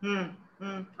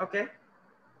 Okay.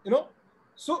 You know,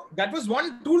 so that was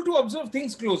one tool to observe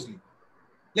things closely.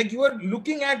 Like you are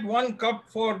looking at one cup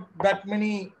for that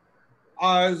many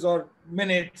hours or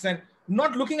minutes and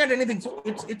not looking at anything. So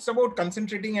it's about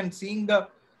concentrating and seeing the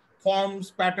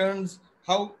forms, patterns,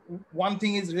 how one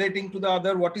thing is relating to the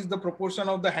other, what is the proportion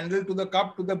of the handle to the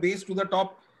cup, to the base, to the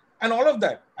top, and all of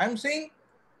that. I'm saying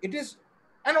it is,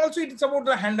 and also it's about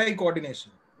the hand-eye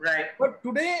coordination. Right. But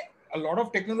today, a lot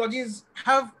of technologies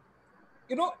have,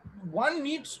 you know, one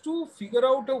needs to figure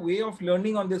out a way of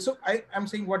learning on this. So I'm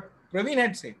saying what Praveen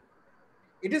had said.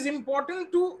 It is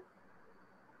important to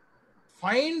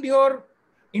find your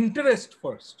interest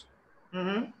first.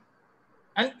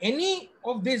 And any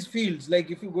of these fields,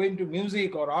 like if you go into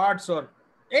music or arts or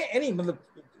any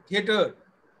theater,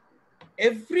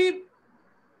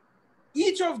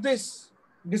 each of these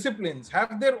disciplines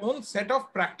have their own set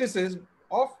of practices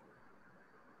of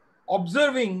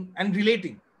observing and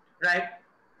relating. Right.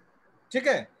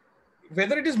 Okay.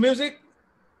 Whether it is music,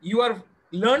 you are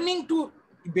learning to,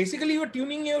 basically you are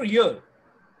tuning your ear.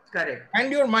 Correct.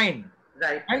 And your mind.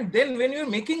 Right. And then when you're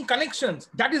making connections,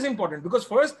 that is important, because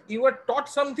first you are taught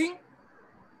something,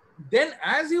 then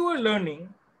as you are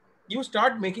learning, you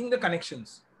start making the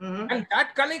connections. And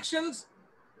that connections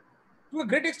to a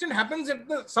great extent happens at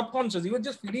the subconscious. You are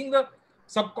just feeding the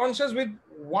subconscious with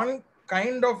one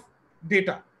kind of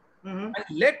data and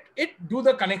let it do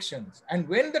the connections. And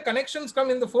when the connections come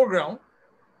in the foreground,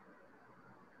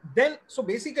 then, so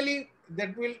basically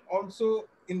that will also,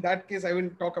 in that case, I will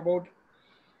talk about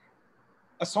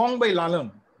a song by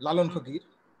Lalan Fakir.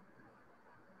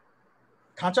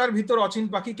 Khachar bhitor ochin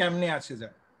paki kemne ache jay.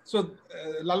 So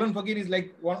Lalan Fakir is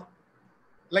like one,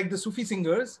 like the Sufi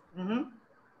singers,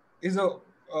 is a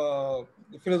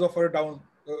philosopher down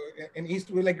in East.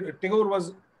 Like Tagore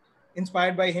was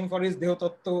inspired by him for his Deho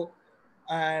Tattva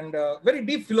and very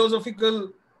deep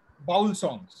philosophical baul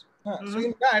songs. So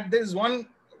in that, there is one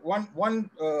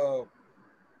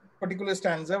particular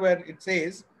stanza where it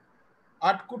says,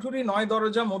 आठ कुठुरी नय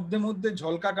दरजा मध्य मध्य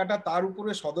झलका काटा तार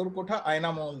उपरे सदर कोठा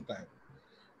आयना महलताय.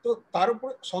 तो तार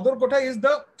उपरे सदर कोठा is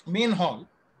the main hall,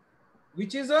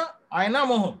 which is a ayna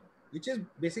mahal, which is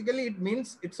basically, it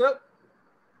means it's a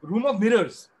room of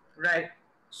mirrors. Right.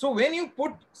 So when you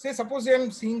put, say, suppose I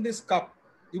am seeing this cup,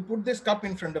 you put this cup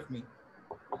in front of me,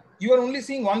 you are only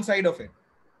seeing one side of it.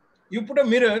 You put a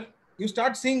mirror, you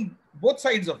start seeing both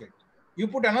sides of it. You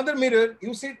put another mirror,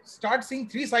 you start seeing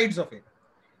three sides of it.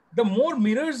 The more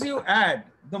mirrors you add,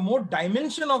 the more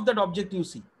dimension of that object you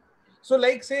see. So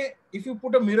like, say, if you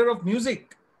put a mirror of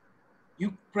music,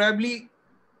 you probably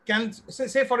can,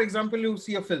 say for example, you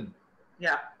see a film.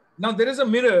 Yeah. Now there is a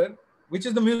mirror, which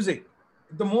is the music.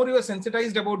 The more you are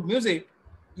sensitized about music,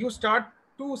 you start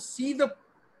to see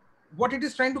what it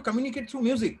is trying to communicate through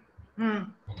music.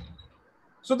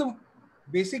 So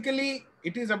basically,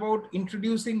 it is about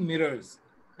introducing mirrors.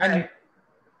 And right.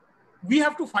 We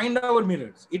have to find our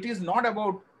mirrors. It is not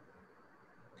about,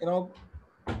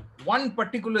 one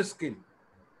particular skill,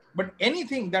 but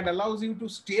anything that allows you to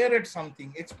stare at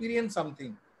something, experience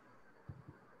something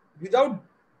that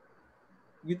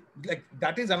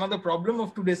is another problem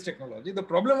of today's technology. The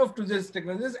problem of today's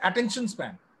technology is attention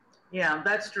span. Yeah,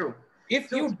 that's true.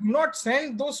 If you do not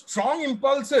send those strong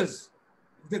impulses,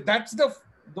 that's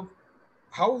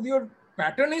how your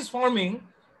pattern is forming.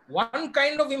 One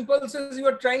kind of impulses you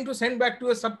are trying to send back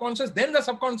to a subconscious, then the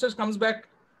subconscious comes back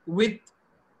with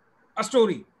a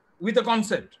story, with a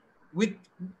concept, with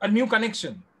a new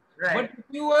connection. Right. But if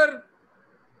you are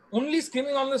only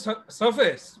skimming on the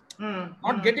surface,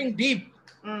 not getting deep,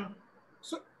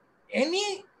 so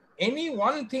any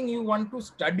one thing you want to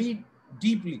study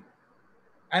deeply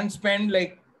and spend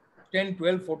like 10,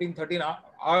 12, 14, 13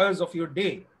 hours of your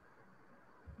day,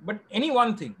 but any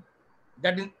one thing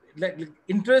that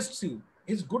interests you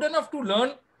is good enough to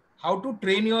learn how to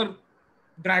train your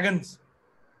dragons.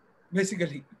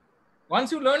 Basically,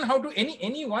 once you learn how to,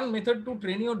 any one method to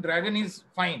train your dragon is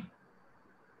fine,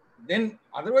 then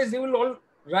otherwise they will all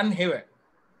run haywire.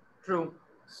 True.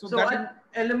 So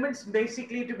elements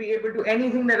basically to be able to,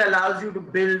 anything that allows you to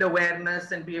build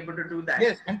awareness and be able to do that.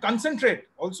 Yes, and concentrate,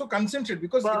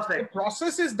 because the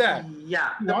process is that. Yeah,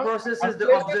 the process is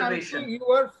the observation. You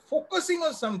are focusing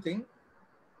on something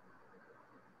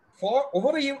for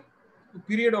over a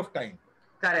period of time.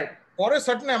 Correct. for a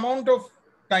certain amount of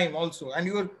time also, and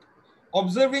you are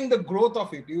observing the growth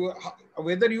of it,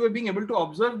 whether you are being able to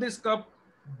observe this cup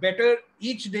better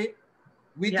each day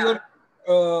with your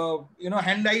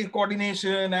hand-eye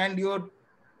coordination and your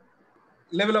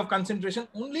level of concentration,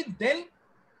 only then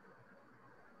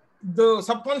the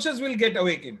subconscious will get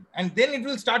awakened, and then it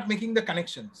will start making the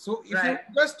connection. So if you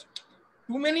just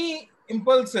too many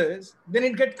impulses, then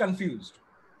it gets confused.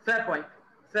 Fair point.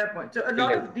 Fair point. So a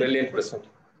lot of brilliant percent.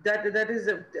 That is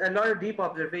a lot of deep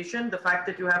observation. The fact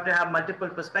that you have to have multiple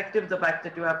perspectives, the fact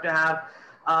that you have to have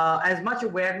as much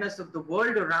awareness of the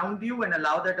world around you, and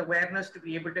allow that awareness to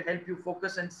be able to help you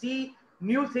focus and see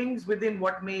new things within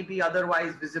what may be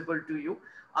otherwise visible to you.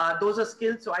 Those are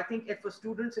skills. So I think for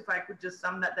students, if I could just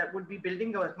sum that would be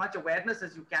building as much awareness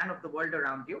as you can of the world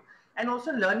around you, and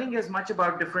also learning as much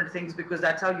about different things, because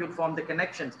that's how you'll form the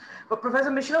connections. But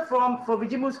Professor Mishra, for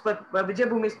Vijay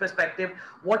Bhumi's perspective,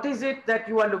 what is it that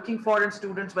you are looking for in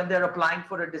students when they're applying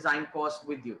for a design course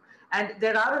with you? And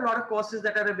there are a lot of courses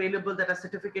that are available, that are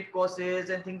certificate courses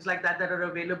and things like that are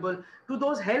available. Do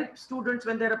those help students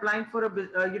when they're applying for a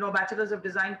Bachelor's of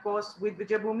Design course with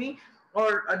Vijay Bhumi?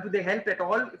 Or do they help at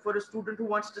all for a student who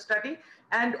wants to study?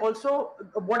 And also,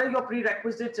 what are your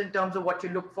prerequisites in terms of what you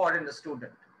look for in a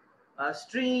student?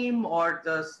 Stream or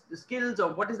the skills,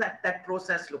 or what does that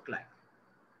process look like?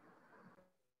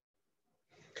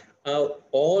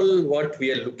 All what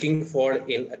we are looking for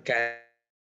in a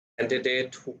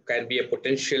candidate who can be a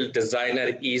potential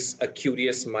designer is a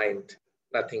curious mind,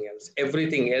 nothing else.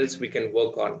 Everything else we can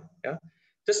work on. Yeah,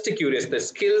 just a curious. The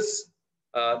skills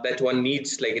that one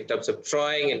needs, like in terms of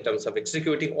drawing, in terms of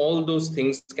executing, all those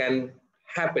things can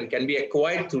happen, can be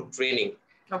acquired through training.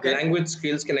 Okay. Language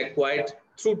skills can acquire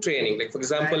through training. Like for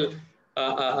example,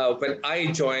 when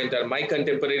I joined, or my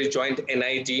contemporaries joined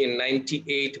NIT in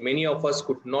 '98, many of us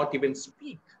could not even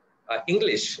speak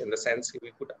English, in the sense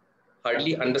we could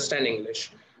hardly understand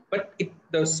English. But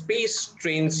the space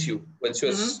trains you. Once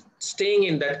you're staying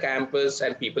in that campus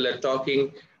and people are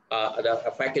talking,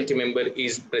 a faculty member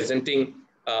is presenting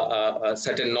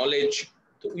certain knowledge,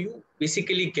 so you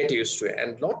basically get used to it.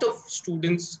 And a lot of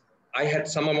students, I had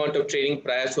some amount of training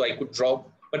prior, so I could draw.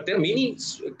 But there are many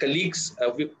colleagues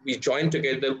we joined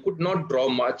together could not draw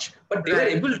much, but they were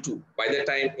able to by the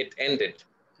time it ended.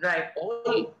 Right.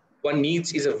 All one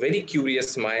needs is a very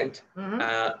curious mind.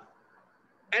 And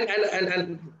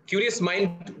curious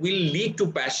mind will lead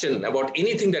to passion about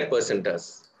anything that person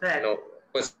does. Right. You know,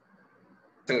 person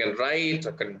can write,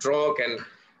 or can draw, can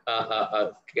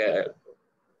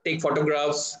take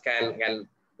photographs, can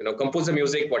compose the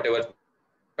music, whatever.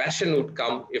 Passion would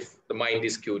come if the mind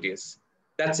is curious.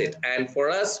 That's it. And for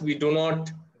us, we do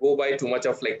not go by too much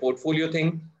of like portfolio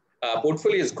thing.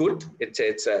 Portfolio is good.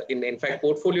 In fact,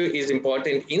 portfolio is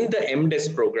important in the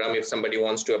MDes program if somebody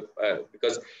wants to,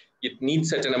 because it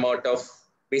needs certain amount of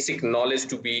basic knowledge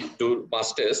to do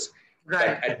masters.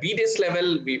 Right. But at BDes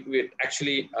level, we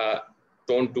actually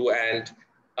don't do, and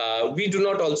we do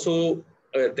not also.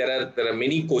 There are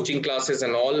many coaching classes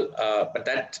and all, but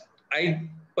that I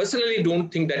personally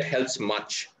don't think that helps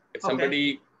much. If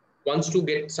somebody wants to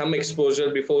get some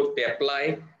exposure before they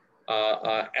apply,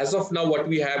 as of now, what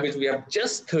we have is we have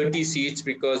just 30 seats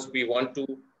because we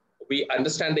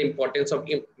understand the importance of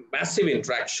massive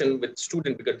interaction with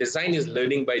students, because design is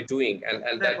learning by doing,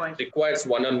 and that requires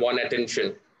one-on-one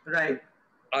attention. Right.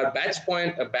 Our batch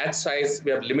size, we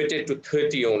have limited to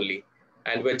 30 only,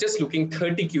 and we're just looking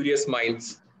 30 curious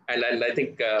minds, and I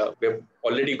think we've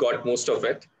already got most of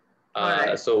it.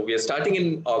 So we are starting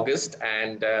in August,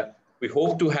 and we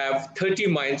hope to have 30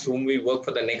 minds whom we work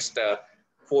for the next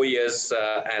 4 years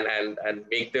and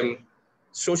make them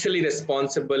socially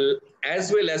responsible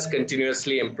as well as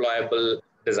continuously employable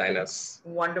designers.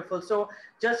 Wonderful. So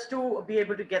just to be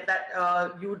able to get that,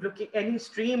 you would any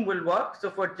stream will work.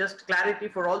 So for just clarity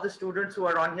for all the students who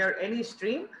are on here, any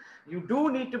stream, you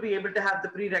do need to be able to have the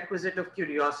prerequisite of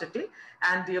curiosity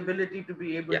and the ability to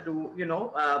be able to,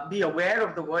 be aware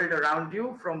of the world around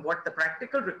you from what the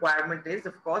practical requirement is,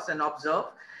 of course, and observe.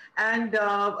 And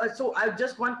so I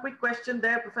just one quick question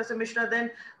there, Professor Mishra,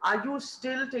 then, are you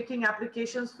still taking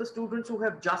applications for students who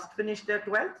have just finished their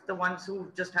 12th, the ones who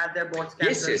just had their boards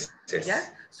cancelled?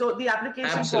 Yes. So the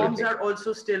application forms are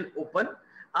also still open.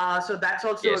 So that's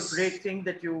also a great thing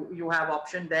that you have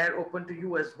option there open to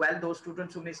you as well. Those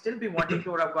students who may still be wanting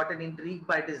to or have gotten intrigued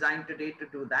by design today to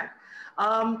do that.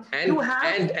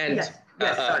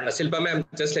 Silpa ma'am,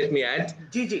 just let me add.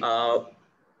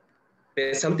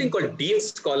 There's something called Dean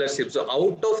Scholarship. So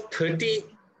out of 30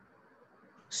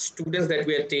 students that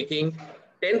we are taking,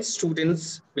 10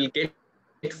 students will get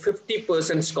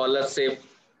 50% scholarship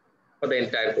for the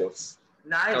entire course.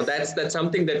 Nice. Now that's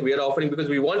something that we are offering because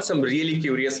we want some really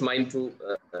curious mind to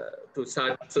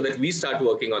start, so that we start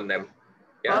working on them.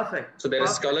 Yeah. Perfect. So there are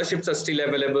scholarships are still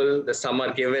available. The some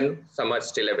are given, some are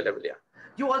still available. Yeah.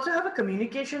 You also have a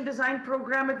communication design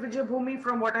program at Vijayabhumi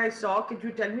from what I saw. Could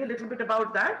you tell me a little bit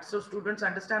about that so students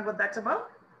understand what that's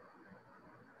about?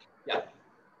 Yeah.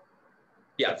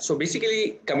 Yeah. So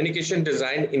basically, communication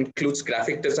design includes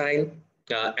graphic design,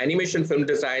 animation film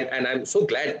design, and I'm so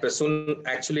glad Prasun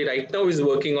actually right now is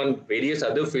working on various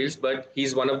other fields, but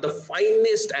he's one of the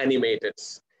finest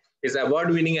animators. He's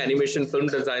award-winning animation film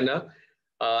designer.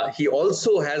 He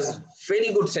also has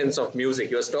very good sense of music.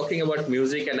 He was talking about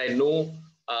music, and I know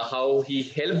how he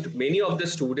helped many of the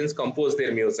students compose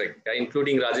their music,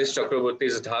 including Rajesh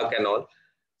Chakraborty's Dhak and all.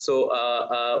 So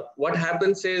what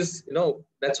happens is,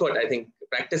 that's what I think,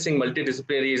 practicing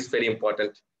multidisciplinary is very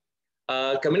important.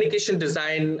 Communication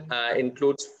design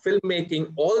includes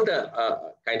filmmaking, all the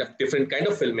kind of different kind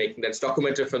of filmmaking. That's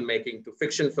documentary filmmaking to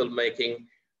fiction filmmaking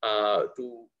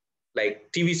to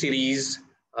like TV series.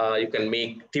 You can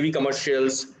make TV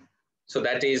commercials. So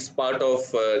that is part of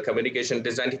communication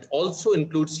design. It also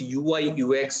includes UI,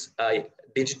 UX,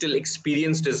 digital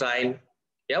experience design.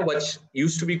 Yeah, what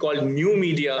used to be called new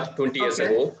media 20 years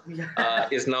ago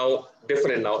is now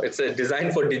different now. It's a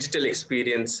design for digital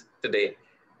experience today.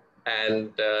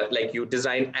 And like you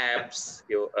design apps,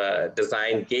 you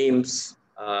design games,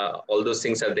 all those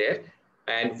things are there.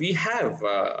 And we have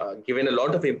given a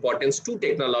lot of importance to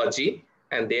technology,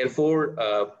 and therefore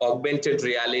augmented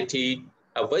reality,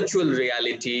 virtual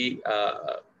reality,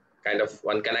 kind of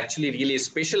one can actually really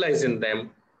specialize in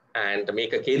them and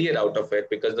make a career out of it,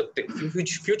 because the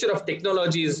future of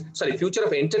technology is, future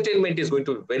of entertainment is going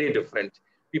to be very different.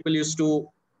 People used to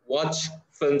watch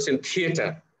films in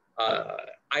theater.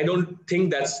 I don't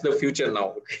think that's the future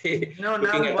now. Okay. No,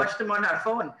 now we watch them on our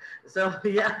phone. So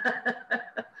yeah.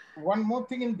 One more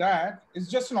thing in that is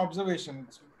just an observation.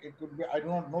 It could be, I do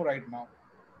not know right now.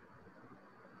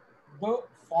 The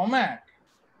format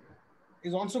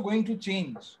is also going to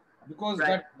change, because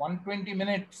that 120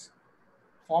 minutes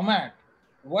format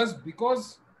was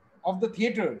because of the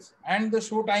theaters and the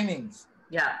show timings.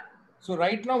 Yeah. So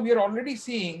right now we are already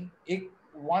seeing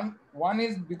one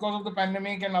is because of the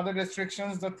pandemic and other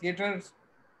restrictions, the theaters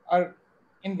are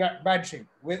in bad shape.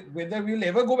 Whether we'll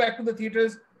ever go back to the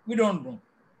theaters, we don't know.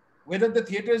 Whether the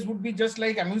theaters would be just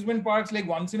like amusement parks, like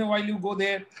once in a while you go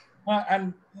there,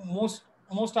 and most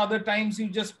other times you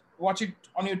just watch it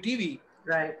on your TV,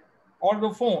 right, or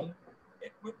the phone,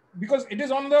 because it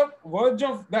is on the verge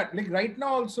of that. Like right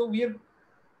now also we are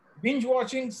binge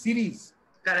watching series.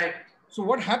 Correct. So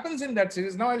what happens in that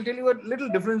series? Now I'll tell you a little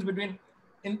difference between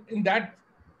in that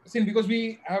scene, because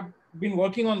we have been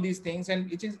working on these things,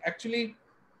 and it is actually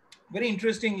very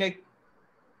interesting. Like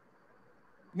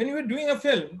when you are doing a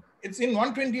film, it's in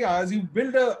 120 hours, you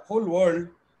build a whole world,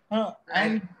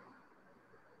 and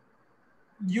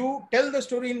you tell the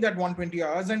story in that 120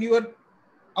 hours and you are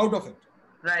out of it.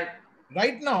 Right.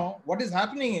 Right now, what is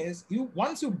happening is,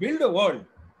 once you build a world,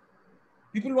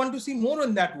 people want to see more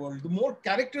in that world, the more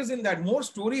characters in that, more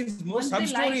stories, more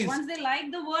sub-stories. Once they like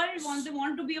the world, once they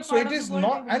want to be a part so of it is the world.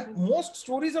 not, and most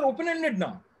stories are open-ended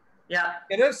now. Yeah.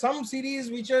 There are some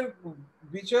series which are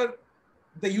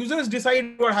the users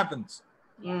decide what happens.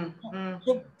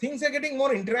 So things are getting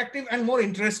more interactive and more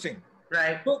interesting.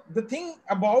 Right. So the thing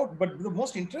about, but the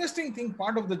most interesting thing,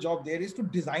 part of the job there is to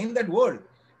design that world,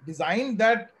 design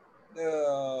that,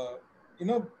 that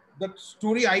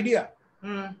story idea.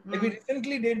 Like we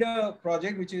recently did a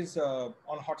project which is on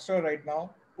Hotstar right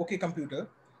now, OK Computer,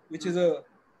 which is a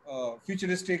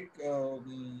futuristic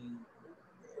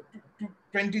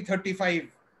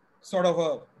 2035 sort of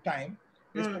a time.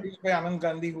 It's produced by Anand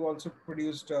Gandhi, who also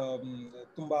produced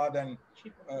Tumbad and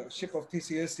Ship of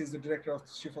Theseus. He's the director of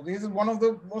Ship of Theseus. He's one of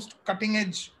the most cutting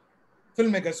edge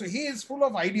filmmakers. So he is full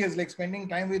of ideas. Like spending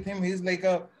time with him, he's like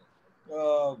a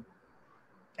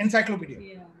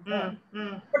encyclopedia. Yeah.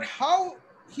 But how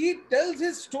he tells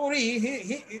his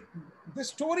story, the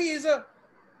story is a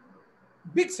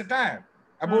big satire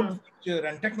about the future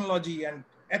and technology and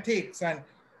ethics and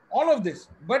all of this,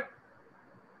 but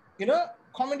in a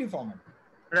comedy format.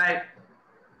 Right.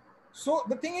 So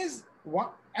the thing is,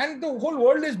 and the whole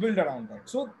world is built around that.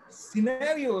 So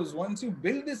scenarios, once you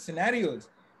build these scenarios,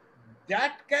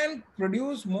 that can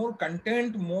produce more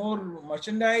content, more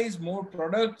merchandise, more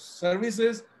products,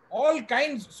 services, all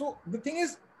kinds. So the thing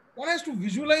is, one has to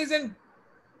visualize and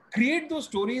create those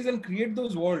stories and create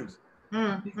those worlds,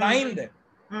 design them.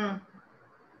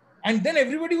 And then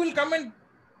everybody will come and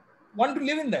want to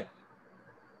live in that.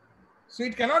 So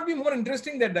it cannot be more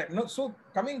interesting than that. No, so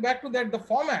coming back to that, the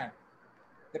format,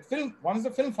 that film, once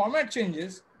the film format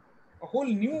changes, a whole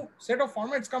new set of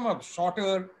formats come up,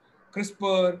 shorter,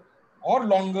 crisper, or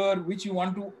longer, which you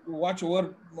want to watch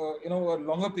over, a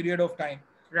longer period of time.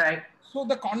 Right. So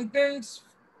the contents,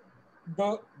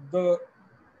 the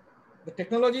the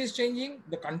technology is changing,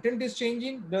 the content is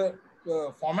changing, the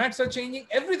formats are changing,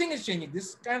 everything is changing.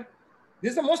 This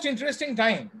is the most interesting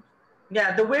time.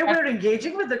 Yeah, the way we're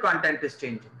engaging with the content is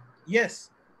changing. Yes.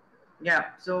 Yeah.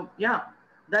 So yeah,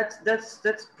 that's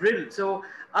brilliant. So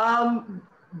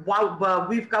wow,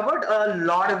 we've covered a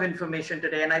lot of information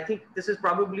today, and I think this has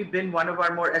probably been one of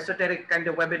our more esoteric kind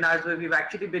of webinars where we've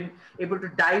actually been able to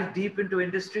dive deep into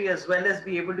industry as well as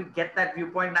be able to get that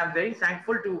viewpoint. And I'm very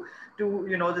thankful to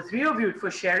the three of you for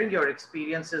sharing your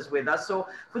experiences with us. So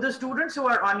for the students who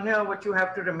are on here, what you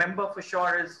have to remember for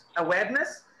sure is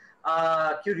awareness,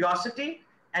 curiosity,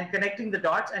 and connecting the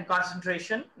dots, and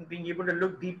concentration, and being able to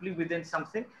look deeply within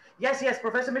something. Yes,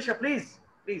 Professor Mishra, please.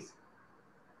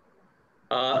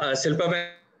 Silpa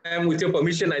ma'am, with your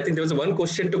permission, I think there was one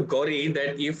question to Gauri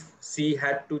that if she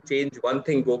had to change one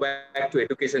thing, go back to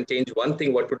education, change one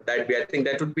thing, what would that be? I think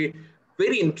that would be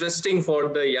very interesting for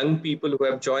the young people who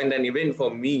have joined, and even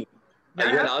for me. You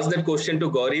had asked that question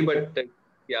to Gauri, but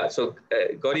yeah, so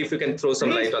Gauri, if you can throw some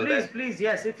light on that. Please,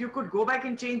 yes. If you could go back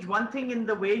and change one thing in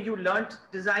the way you learnt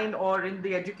design or in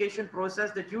the education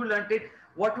process that you learnt it,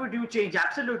 what would you change?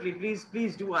 Absolutely,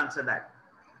 please do answer that.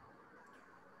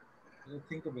 You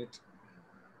think a bit.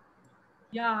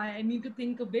 Yeah, I need to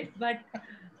think a bit, but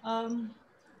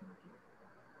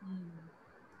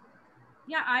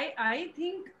yeah, I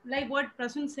think like what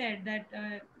Prasun said, that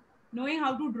knowing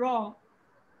how to draw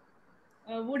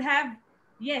would have,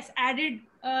 yes, added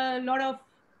a lot of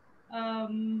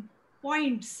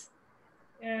points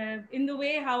in the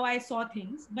way how I saw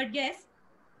things. But yes,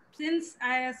 since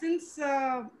I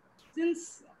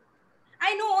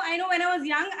know when I was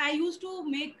young, I used to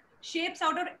make shapes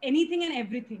out of anything and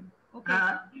everything. Okay.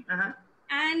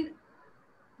 And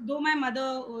though my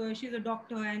mother, she's a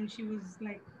doctor, and she was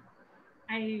like,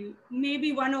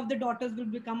 maybe one of the daughters will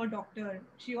become a doctor.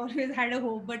 She always had a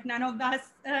hope, but none of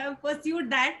us pursued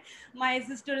that. My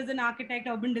sister is an architect,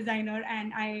 urban designer,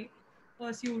 and I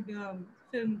pursued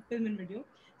film and video.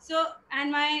 So,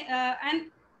 and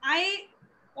I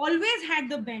always had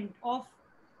the bent of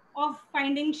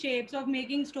finding shapes, of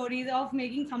making stories, of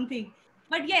making something.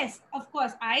 But yes, of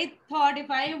course, I thought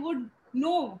if I would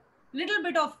know little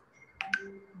bit of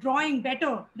drawing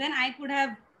better, then I could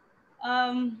have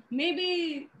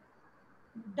maybe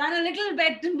done a little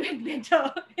bit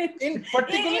better. in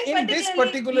this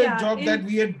particular job that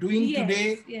we are doing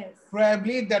today,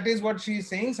 probably that is what she's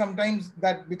saying. Sometimes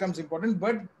that becomes important,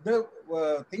 but the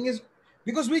thing is,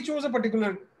 because we chose a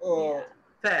particular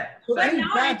fair. So but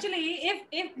now actually,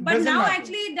 it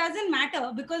doesn't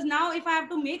matter, because now if I have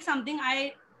to make something,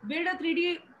 I build a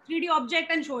 3D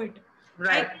object and show it.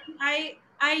 Right.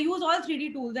 I use all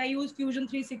 3D tools. I use Fusion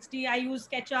 360. I use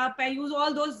SketchUp. I use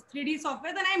all those 3D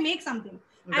software, and I make something.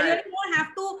 Right. I really don't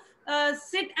have to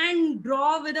sit and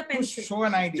draw with a pencil. To show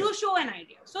an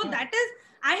idea. So that is,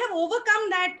 I have overcome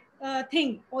that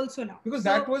thing also now. Because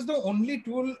that was the only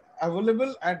tool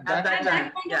available at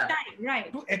that point of time,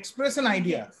 right? To express an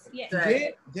idea. Yes.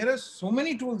 Today, there are so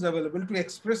many tools available to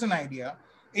express an idea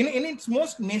in its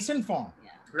most nascent form.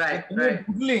 Yeah. Right. Like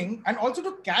Googling, and also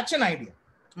to catch an idea.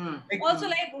 Also,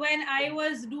 like when I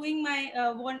was doing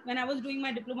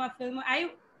my diploma film,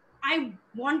 I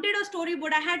wanted a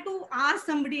storyboard. I had to ask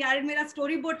somebody, "Yaar, mera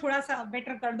storyboard thoda sa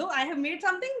better kar do. I have made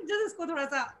something, just isko thoda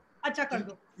sa acha kar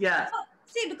do." Yeah. So,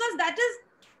 see, because that is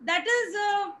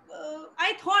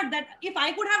I thought that if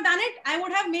I could have done it, I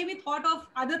would have maybe thought of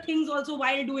other things also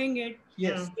while doing it.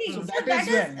 Yes. See, so that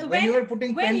is when you are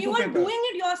putting pen to paper. When you are doing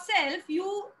it yourself,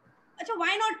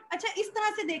 why not? Is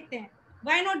tarah se dekhte hain.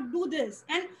 Why not do this?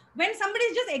 And when somebody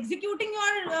is just executing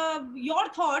your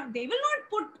thought, they will not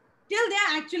put till they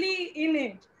are actually in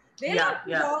it. They will not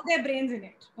put all their brains in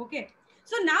it. Okay.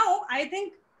 So now I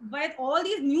think with all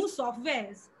these new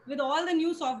softwares,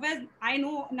 I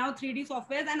know now 3D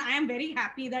softwares, and I am very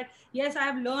happy that yes, I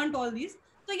have learned all these.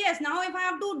 So yes, now if I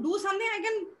have to do something, I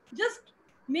can just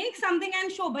make something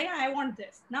and show, bhaiya, I want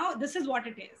this. Now this is what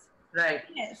it is. Right.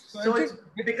 Yes. So it's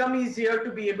become easier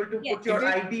to be able to put your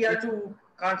idea to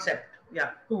concept.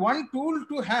 Yeah. So one tool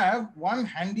to have, one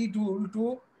handy tool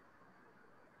to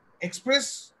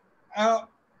express a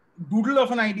doodle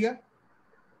of an idea,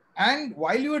 and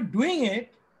while you are doing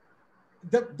it,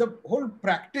 the whole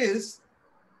practice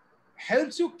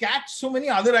helps you catch so many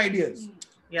other ideas.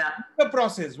 Yeah. The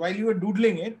process while you are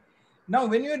doodling it. Now,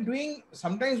 when you are doing,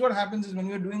 sometimes what happens is when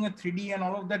you are doing a 3D and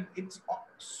all of that, it's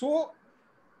so,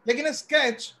 like in a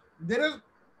sketch, there are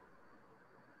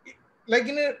like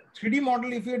in a 3D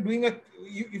model, if you're doing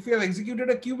if you have executed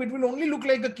a cube, it will only look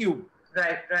like a cube.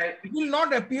 Right, right. It will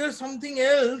not appear something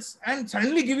else and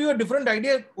suddenly give you a different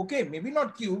idea. Okay, maybe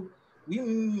not cube.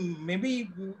 Maybe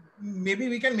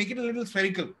we can make it a little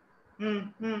spherical.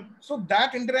 So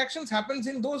that interactions happens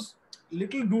in those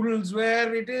little doodles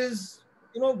where it is,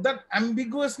 that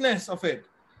ambiguousness of it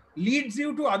leads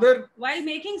you to other. While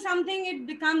making something, it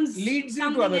becomes leads you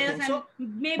something to other else things.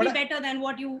 and maybe better than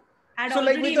what you had so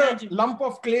already like with imagined. a lump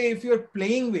of clay, if you're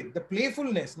playing with the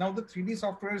playfulness, now the 3D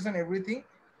softwares and everything,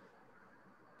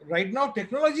 right now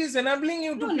technology is enabling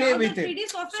you to play with the 3D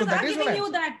it. softwares So that are is giving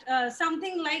you that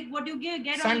something like what you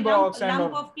get sandbox on a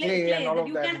lump of clay and all that of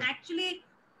you that. can actually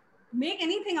make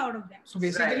anything out of them. So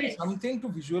basically something to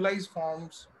visualize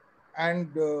forms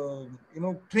and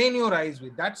train your eyes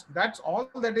with. That's all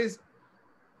that is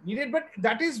needed. But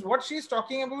that is what she's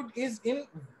talking about is in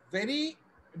very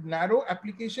narrow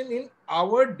application in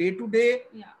our day-to-day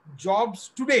jobs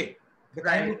today, the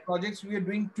kind of projects we are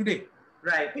doing today.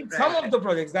 Some of the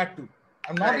projects, that too.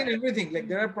 I'm not in everything. Like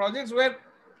there are projects where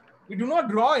we do not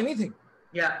draw anything.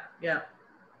 If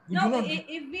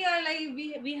we are like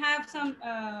we have some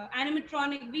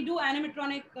animatronic, we do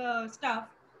animatronic stuff,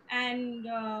 and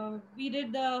we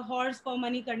did the horse for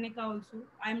Mani Karne Ka also.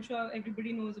 I'm sure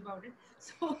everybody knows about it.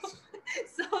 So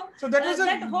that was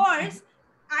that horse.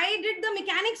 I did the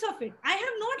mechanics of it. I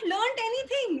have not learned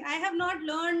anything. I have not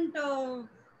learned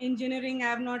engineering.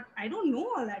 I don't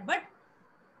know all that, but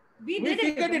we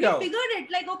figured it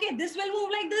like, okay, this will move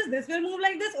like this will move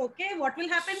like this, okay, what will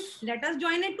happen, let us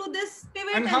join it to this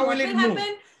pivot and how what will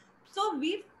happen. So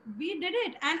we did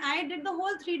it, and I did the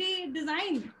whole 3D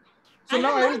design. So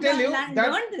now I will tell you that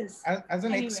as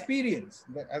an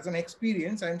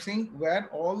experience, I'm saying where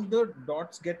all the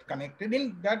dots get connected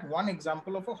in that one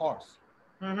example of a horse.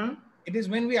 It is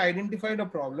when we identified a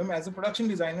problem as a production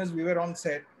designers, we were on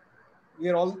set, we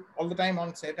are all the time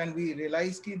on set, and we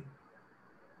realized that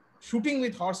shooting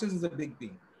with horses is a big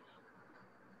pain,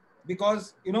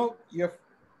 because if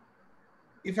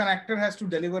an actor has to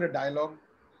deliver a dialogue,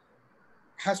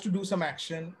 has to do some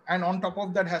action, and on top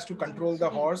of that has to control the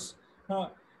horse,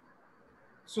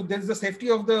 so there's the safety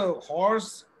of the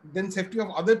horse, then safety of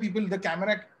other people. The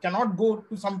camera cannot go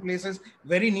to some places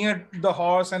very near the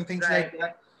horse and things like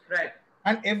that.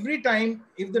 And every time,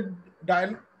 if the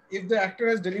actor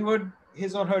has delivered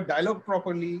his or her dialogue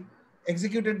properly,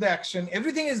 executed the action,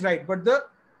 everything is right, but the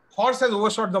horse has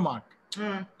overshot the mark.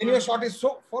 And your shot is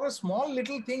so, for a small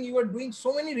little thing, you are doing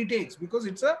so many retakes because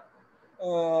it's a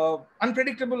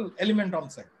unpredictable element on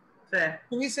set.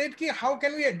 So we said, how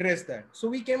can we address that? So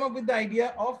we came up with the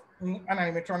idea of an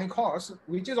animatronic horse,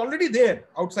 which is already there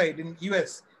outside in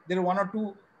US. There are one or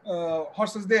two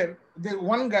horses there. There's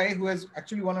one guy who has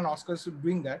actually won an Oscar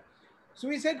doing that. So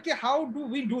we said, how do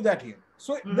we do that here?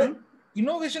 So the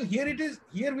innovation here,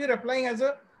 here we are applying as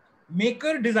a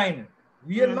maker designer.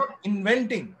 We are not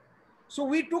inventing. So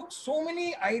we took so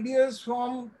many ideas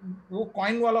from wo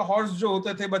coin wala horse jo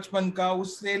hote the bachpan ka,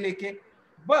 usse leke.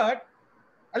 But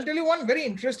I'll tell you one very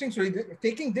interesting story,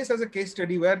 taking this as a case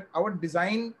study where our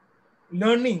design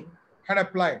learning had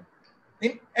applied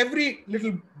in every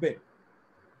little bit.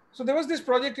 So there was this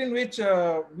project in which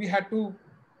we had to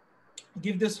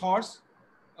give this horse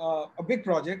a big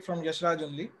project from Yashraj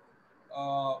only.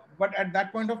 But at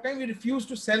that point of time, we refused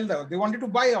to sell they wanted to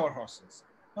buy our horses.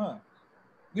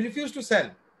 We refused to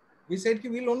sell. We said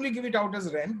we'll only give it out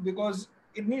as rent because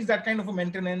it needs that kind of a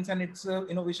maintenance and it's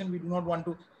innovation. We do not want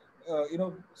to,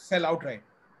 sell outright.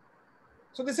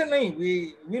 So they said, no,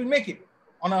 we'll make it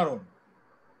on our own.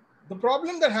 The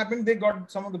problem that happened, they got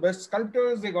some of the best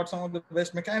sculptors, they got some of the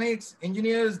best mechanics,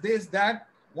 engineers, this, that.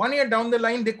 1 year down the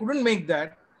line, they couldn't make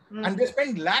that. And they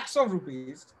spent lakhs of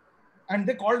rupees and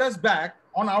they called us back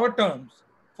on our terms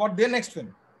for their next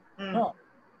film.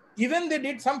 Even they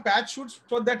did some patch shoots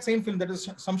for that same film, that is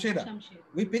Shamshera.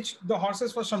 We pitched the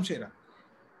horses for Shamshera.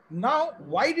 Now,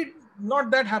 why did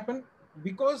not that happen?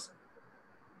 Because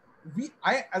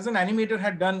I, as an animator,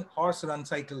 had done horse run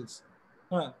cycles,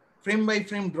 frame by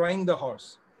frame drawing the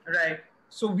horse.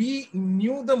 So we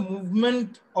knew the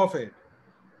movement of it.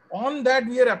 On that,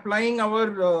 we are applying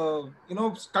our,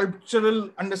 sculptural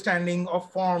understanding of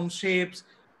forms, shapes,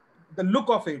 the look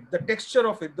of it, the texture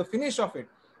of it, the finish of it.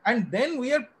 And then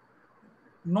we are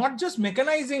not just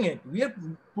mechanizing it, we are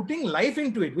putting life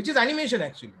into it, which is animation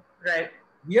actually.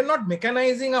 We are not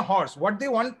mechanizing a horse. What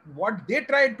they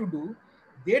tried to do,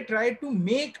 they tried to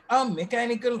make a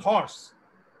mechanical horse.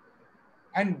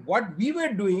 And what we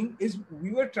were doing is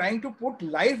we were trying to put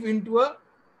life into a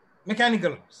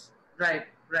mechanical horse.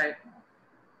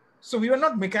 So we were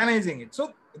not mechanizing it.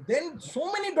 So then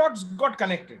so many dots got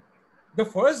connected. the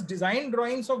first design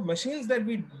drawings of machines that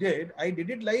we did, I did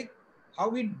it like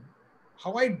how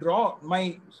I draw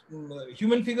my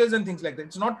human figures and things like that.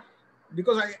 It's not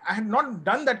because I had not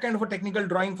done that kind of a technical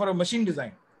drawing for a machine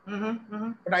design.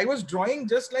 But I was drawing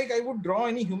just like I would draw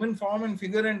any human form and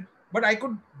figure, but I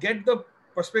could get the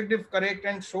perspective correct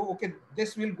and show, okay,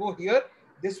 this will go here,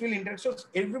 this will interact. So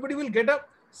everybody will get a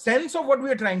sense of what we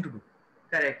are trying to do.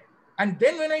 Correct. And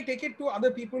then when I take it to other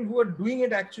people who are doing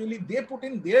it, actually, they put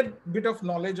in their bit of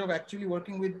knowledge of actually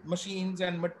working with machines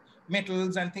and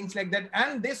metals and things like that.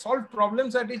 And they solve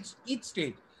problems at each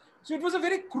stage. So it was a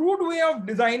very crude way of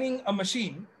designing a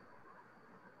machine.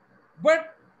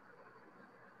 But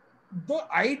the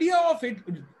idea of it,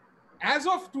 as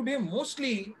of today,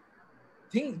 mostly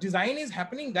design is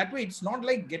happening that way. It's not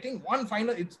like getting one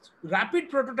final, it's rapid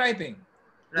prototyping.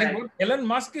 Right. Like what Elon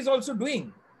Musk is also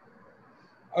doing.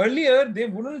 Earlier, they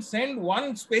wouldn't send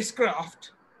one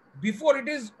spacecraft before it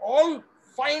is all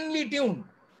finely tuned.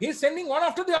 He's sending one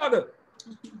after the other.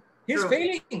 He's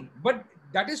failing, but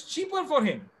that is cheaper for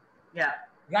him. Yeah.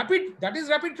 That is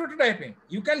rapid prototyping.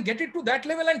 You can get it to that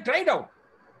level and try it out.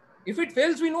 If it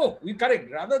fails, we know, we correct,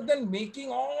 rather than making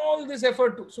all this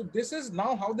effort. So this is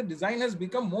now how the design has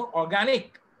become more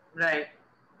organic. Right.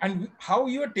 And how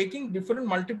you are taking different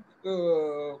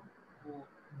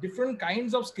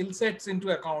kinds of skill sets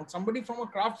into account. Somebody from a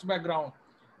crafts background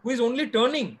who is only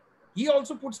turning, he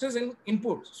also puts his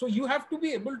input. So you have to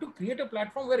be able to create a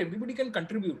platform where everybody can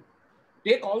contribute,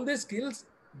 take all these skills.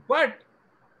 But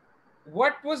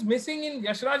what was missing in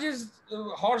Yashraj's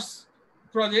horse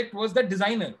project was the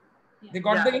designer. They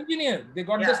got the engineer, they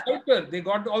got the sculptor, they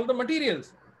got all the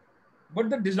materials.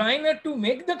 But the designer to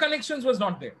make the connections was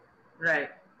not there. Right.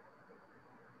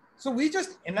 So we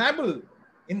just enable.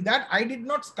 In that, I did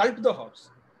not sculpt the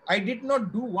horse. I did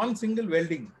not do one single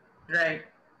welding. Right.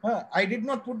 I did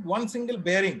not put one single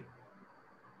bearing.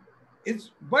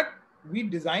 But we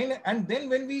design, and then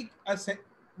when we are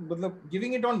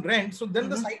giving it on rent, so then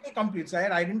the cycle completes. I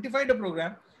had identified a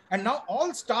program, and now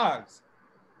all stars.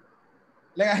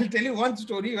 Like I'll tell you one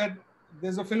story where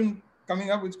there's a film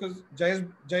coming up which was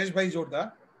Jayesh Bhai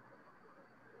Jodha.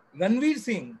 Ranveer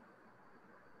Singh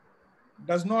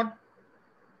does not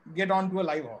get onto a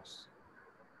live horse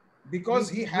because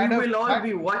he had we will all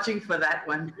be watching for that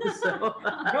one. So.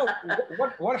 No,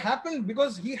 what happened,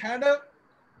 because he had a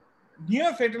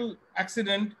near fatal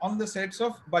accident on the sets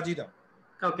of Bajira.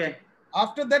 Okay.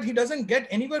 After that, he doesn't get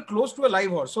anywhere close to a live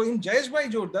horse. So in Jayesh Bhai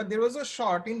Jodha, there was a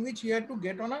shot in which he had to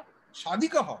get on a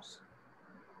Shadi ka horse,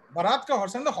 Barat ka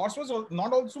horse, and the horse was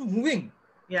not also moving.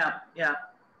 Yeah, yeah.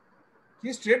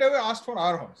 He straight away asked for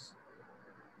our horse.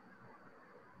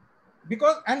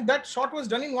 And that shot was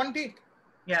done in one take.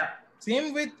 Yeah.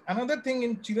 Same with another thing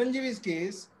in Chiranjeevi's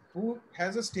case, who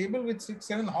has a stable with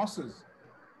 6-7 horses.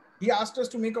 He asked us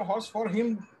to make a horse for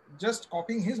him, just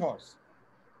copying his horse.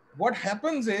 What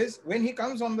happens is, when he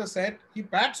comes on the set, he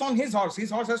pats on his horse.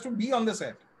 His horse has to be on the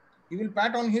set. He will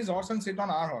pat on his horse and sit on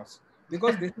our horse,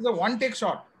 because this is a one-take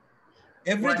shot.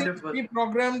 Everything is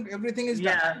pre-programmed, everything is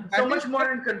done. Yeah, so much more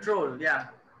in control, yeah.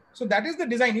 So that is the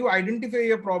design. You identify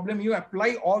your problem, you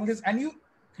apply all this, and you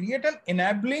create an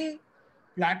enabling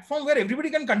platform where everybody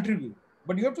can contribute.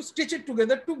 But you have to stitch it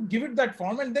together to give it that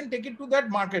form and then take it to that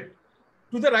market,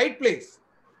 to the right place.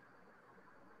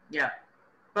 Yeah,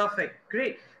 perfect,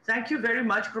 great. Thank you very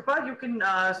much, Krupa. You can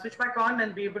switch back on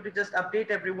and be able to just update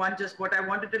everyone. Just what I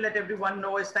wanted to let everyone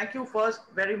know is thank you first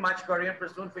very much, Gauri and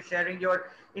Prasoon, for sharing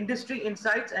your industry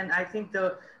insights. And I think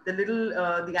the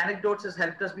anecdotes has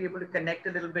helped us be able to connect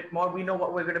a little bit more. We know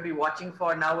what we're going to be watching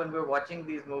for now when we're watching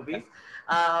these movies.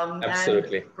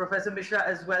 Absolutely. And Professor Mishra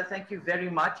as well, thank you very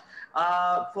much.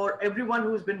 For everyone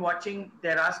who's been watching,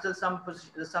 there are still some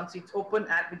seats open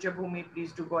at Vijayabhumi.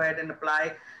 Please do go ahead and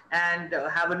apply and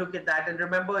have a look at that. And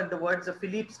remember, in the words of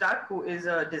Philippe Stark, who is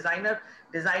a designer,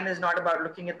 design is not about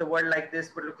looking at the world like this,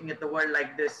 but looking at the world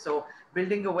like this. So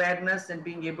building awareness and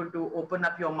being able to open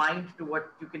up your mind to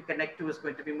what you can connect to is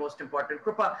going to be most important.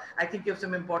 Krupa, I think you have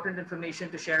some important information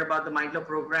to share about the Mindler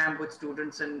program with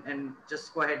students, and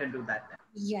just go ahead and do that.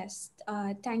 Yes,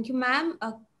 thank you, ma'am.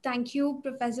 Thank you,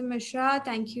 Professor Mishra.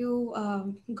 Thank you,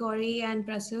 Gauri and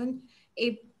Prasoon.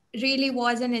 It really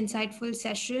was an insightful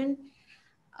session.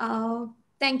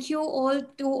 Thank you all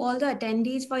to all the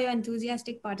attendees for your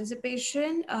enthusiastic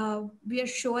participation. We are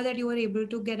sure that you were able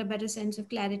to get a better sense of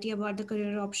clarity about the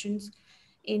career options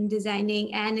in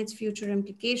designing and its future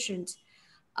implications.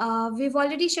 We've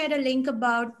already shared a link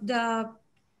about the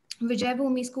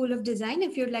Vijayabhumi School of Design.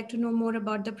 If you'd like to know more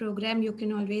about the program, you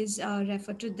can always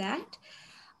refer to that.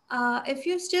 If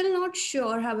you're still not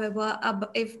sure, however,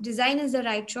 if design is the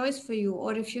right choice for you,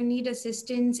 or if you need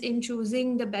assistance in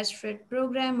choosing the best fit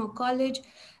program or college,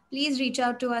 please reach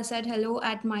out to us at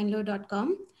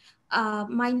hello@mindler.com.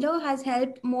 Mindler has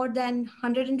helped more than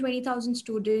 120,000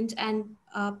 students and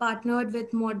partnered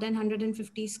with more than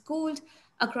 150 schools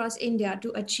across India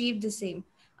to achieve the same.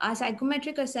 Our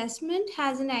psychometric assessment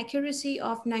has an accuracy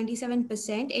of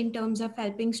 97% in terms of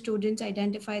helping students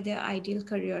identify their ideal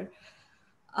career.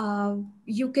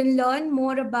 You can learn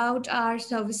more about our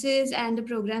services and the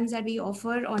programs that we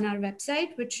offer on our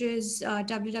website, which is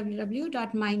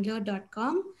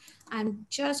www.mindler.com. I'm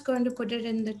just going to put it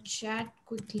in the chat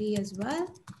quickly as well.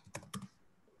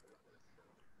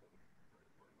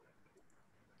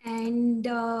 And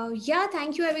yeah,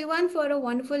 thank you everyone for a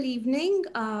wonderful evening.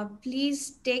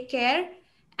 Please take care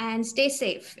and stay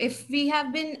safe. If we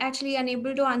have been actually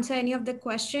unable to answer any of the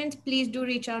questions, please do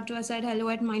reach out to us at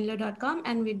hello@mindler.com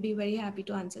and we'd be very happy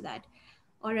to answer that.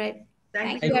 All right.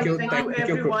 Thank you, you. everyone. Thank you,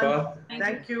 everyone.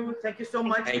 Thank you. Thank you so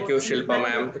much. Thank you, Shilpa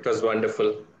ma'am. It was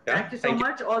wonderful. Yeah? Thank you so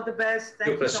much. All the best.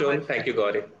 Thank you, so Prasoon. much. Thank you,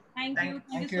 Gauri. Thank you. Thank you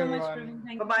Thank you, so much, everyone. Praveen.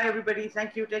 Thank you. Bye-bye, everybody.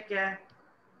 Thank you. Take care.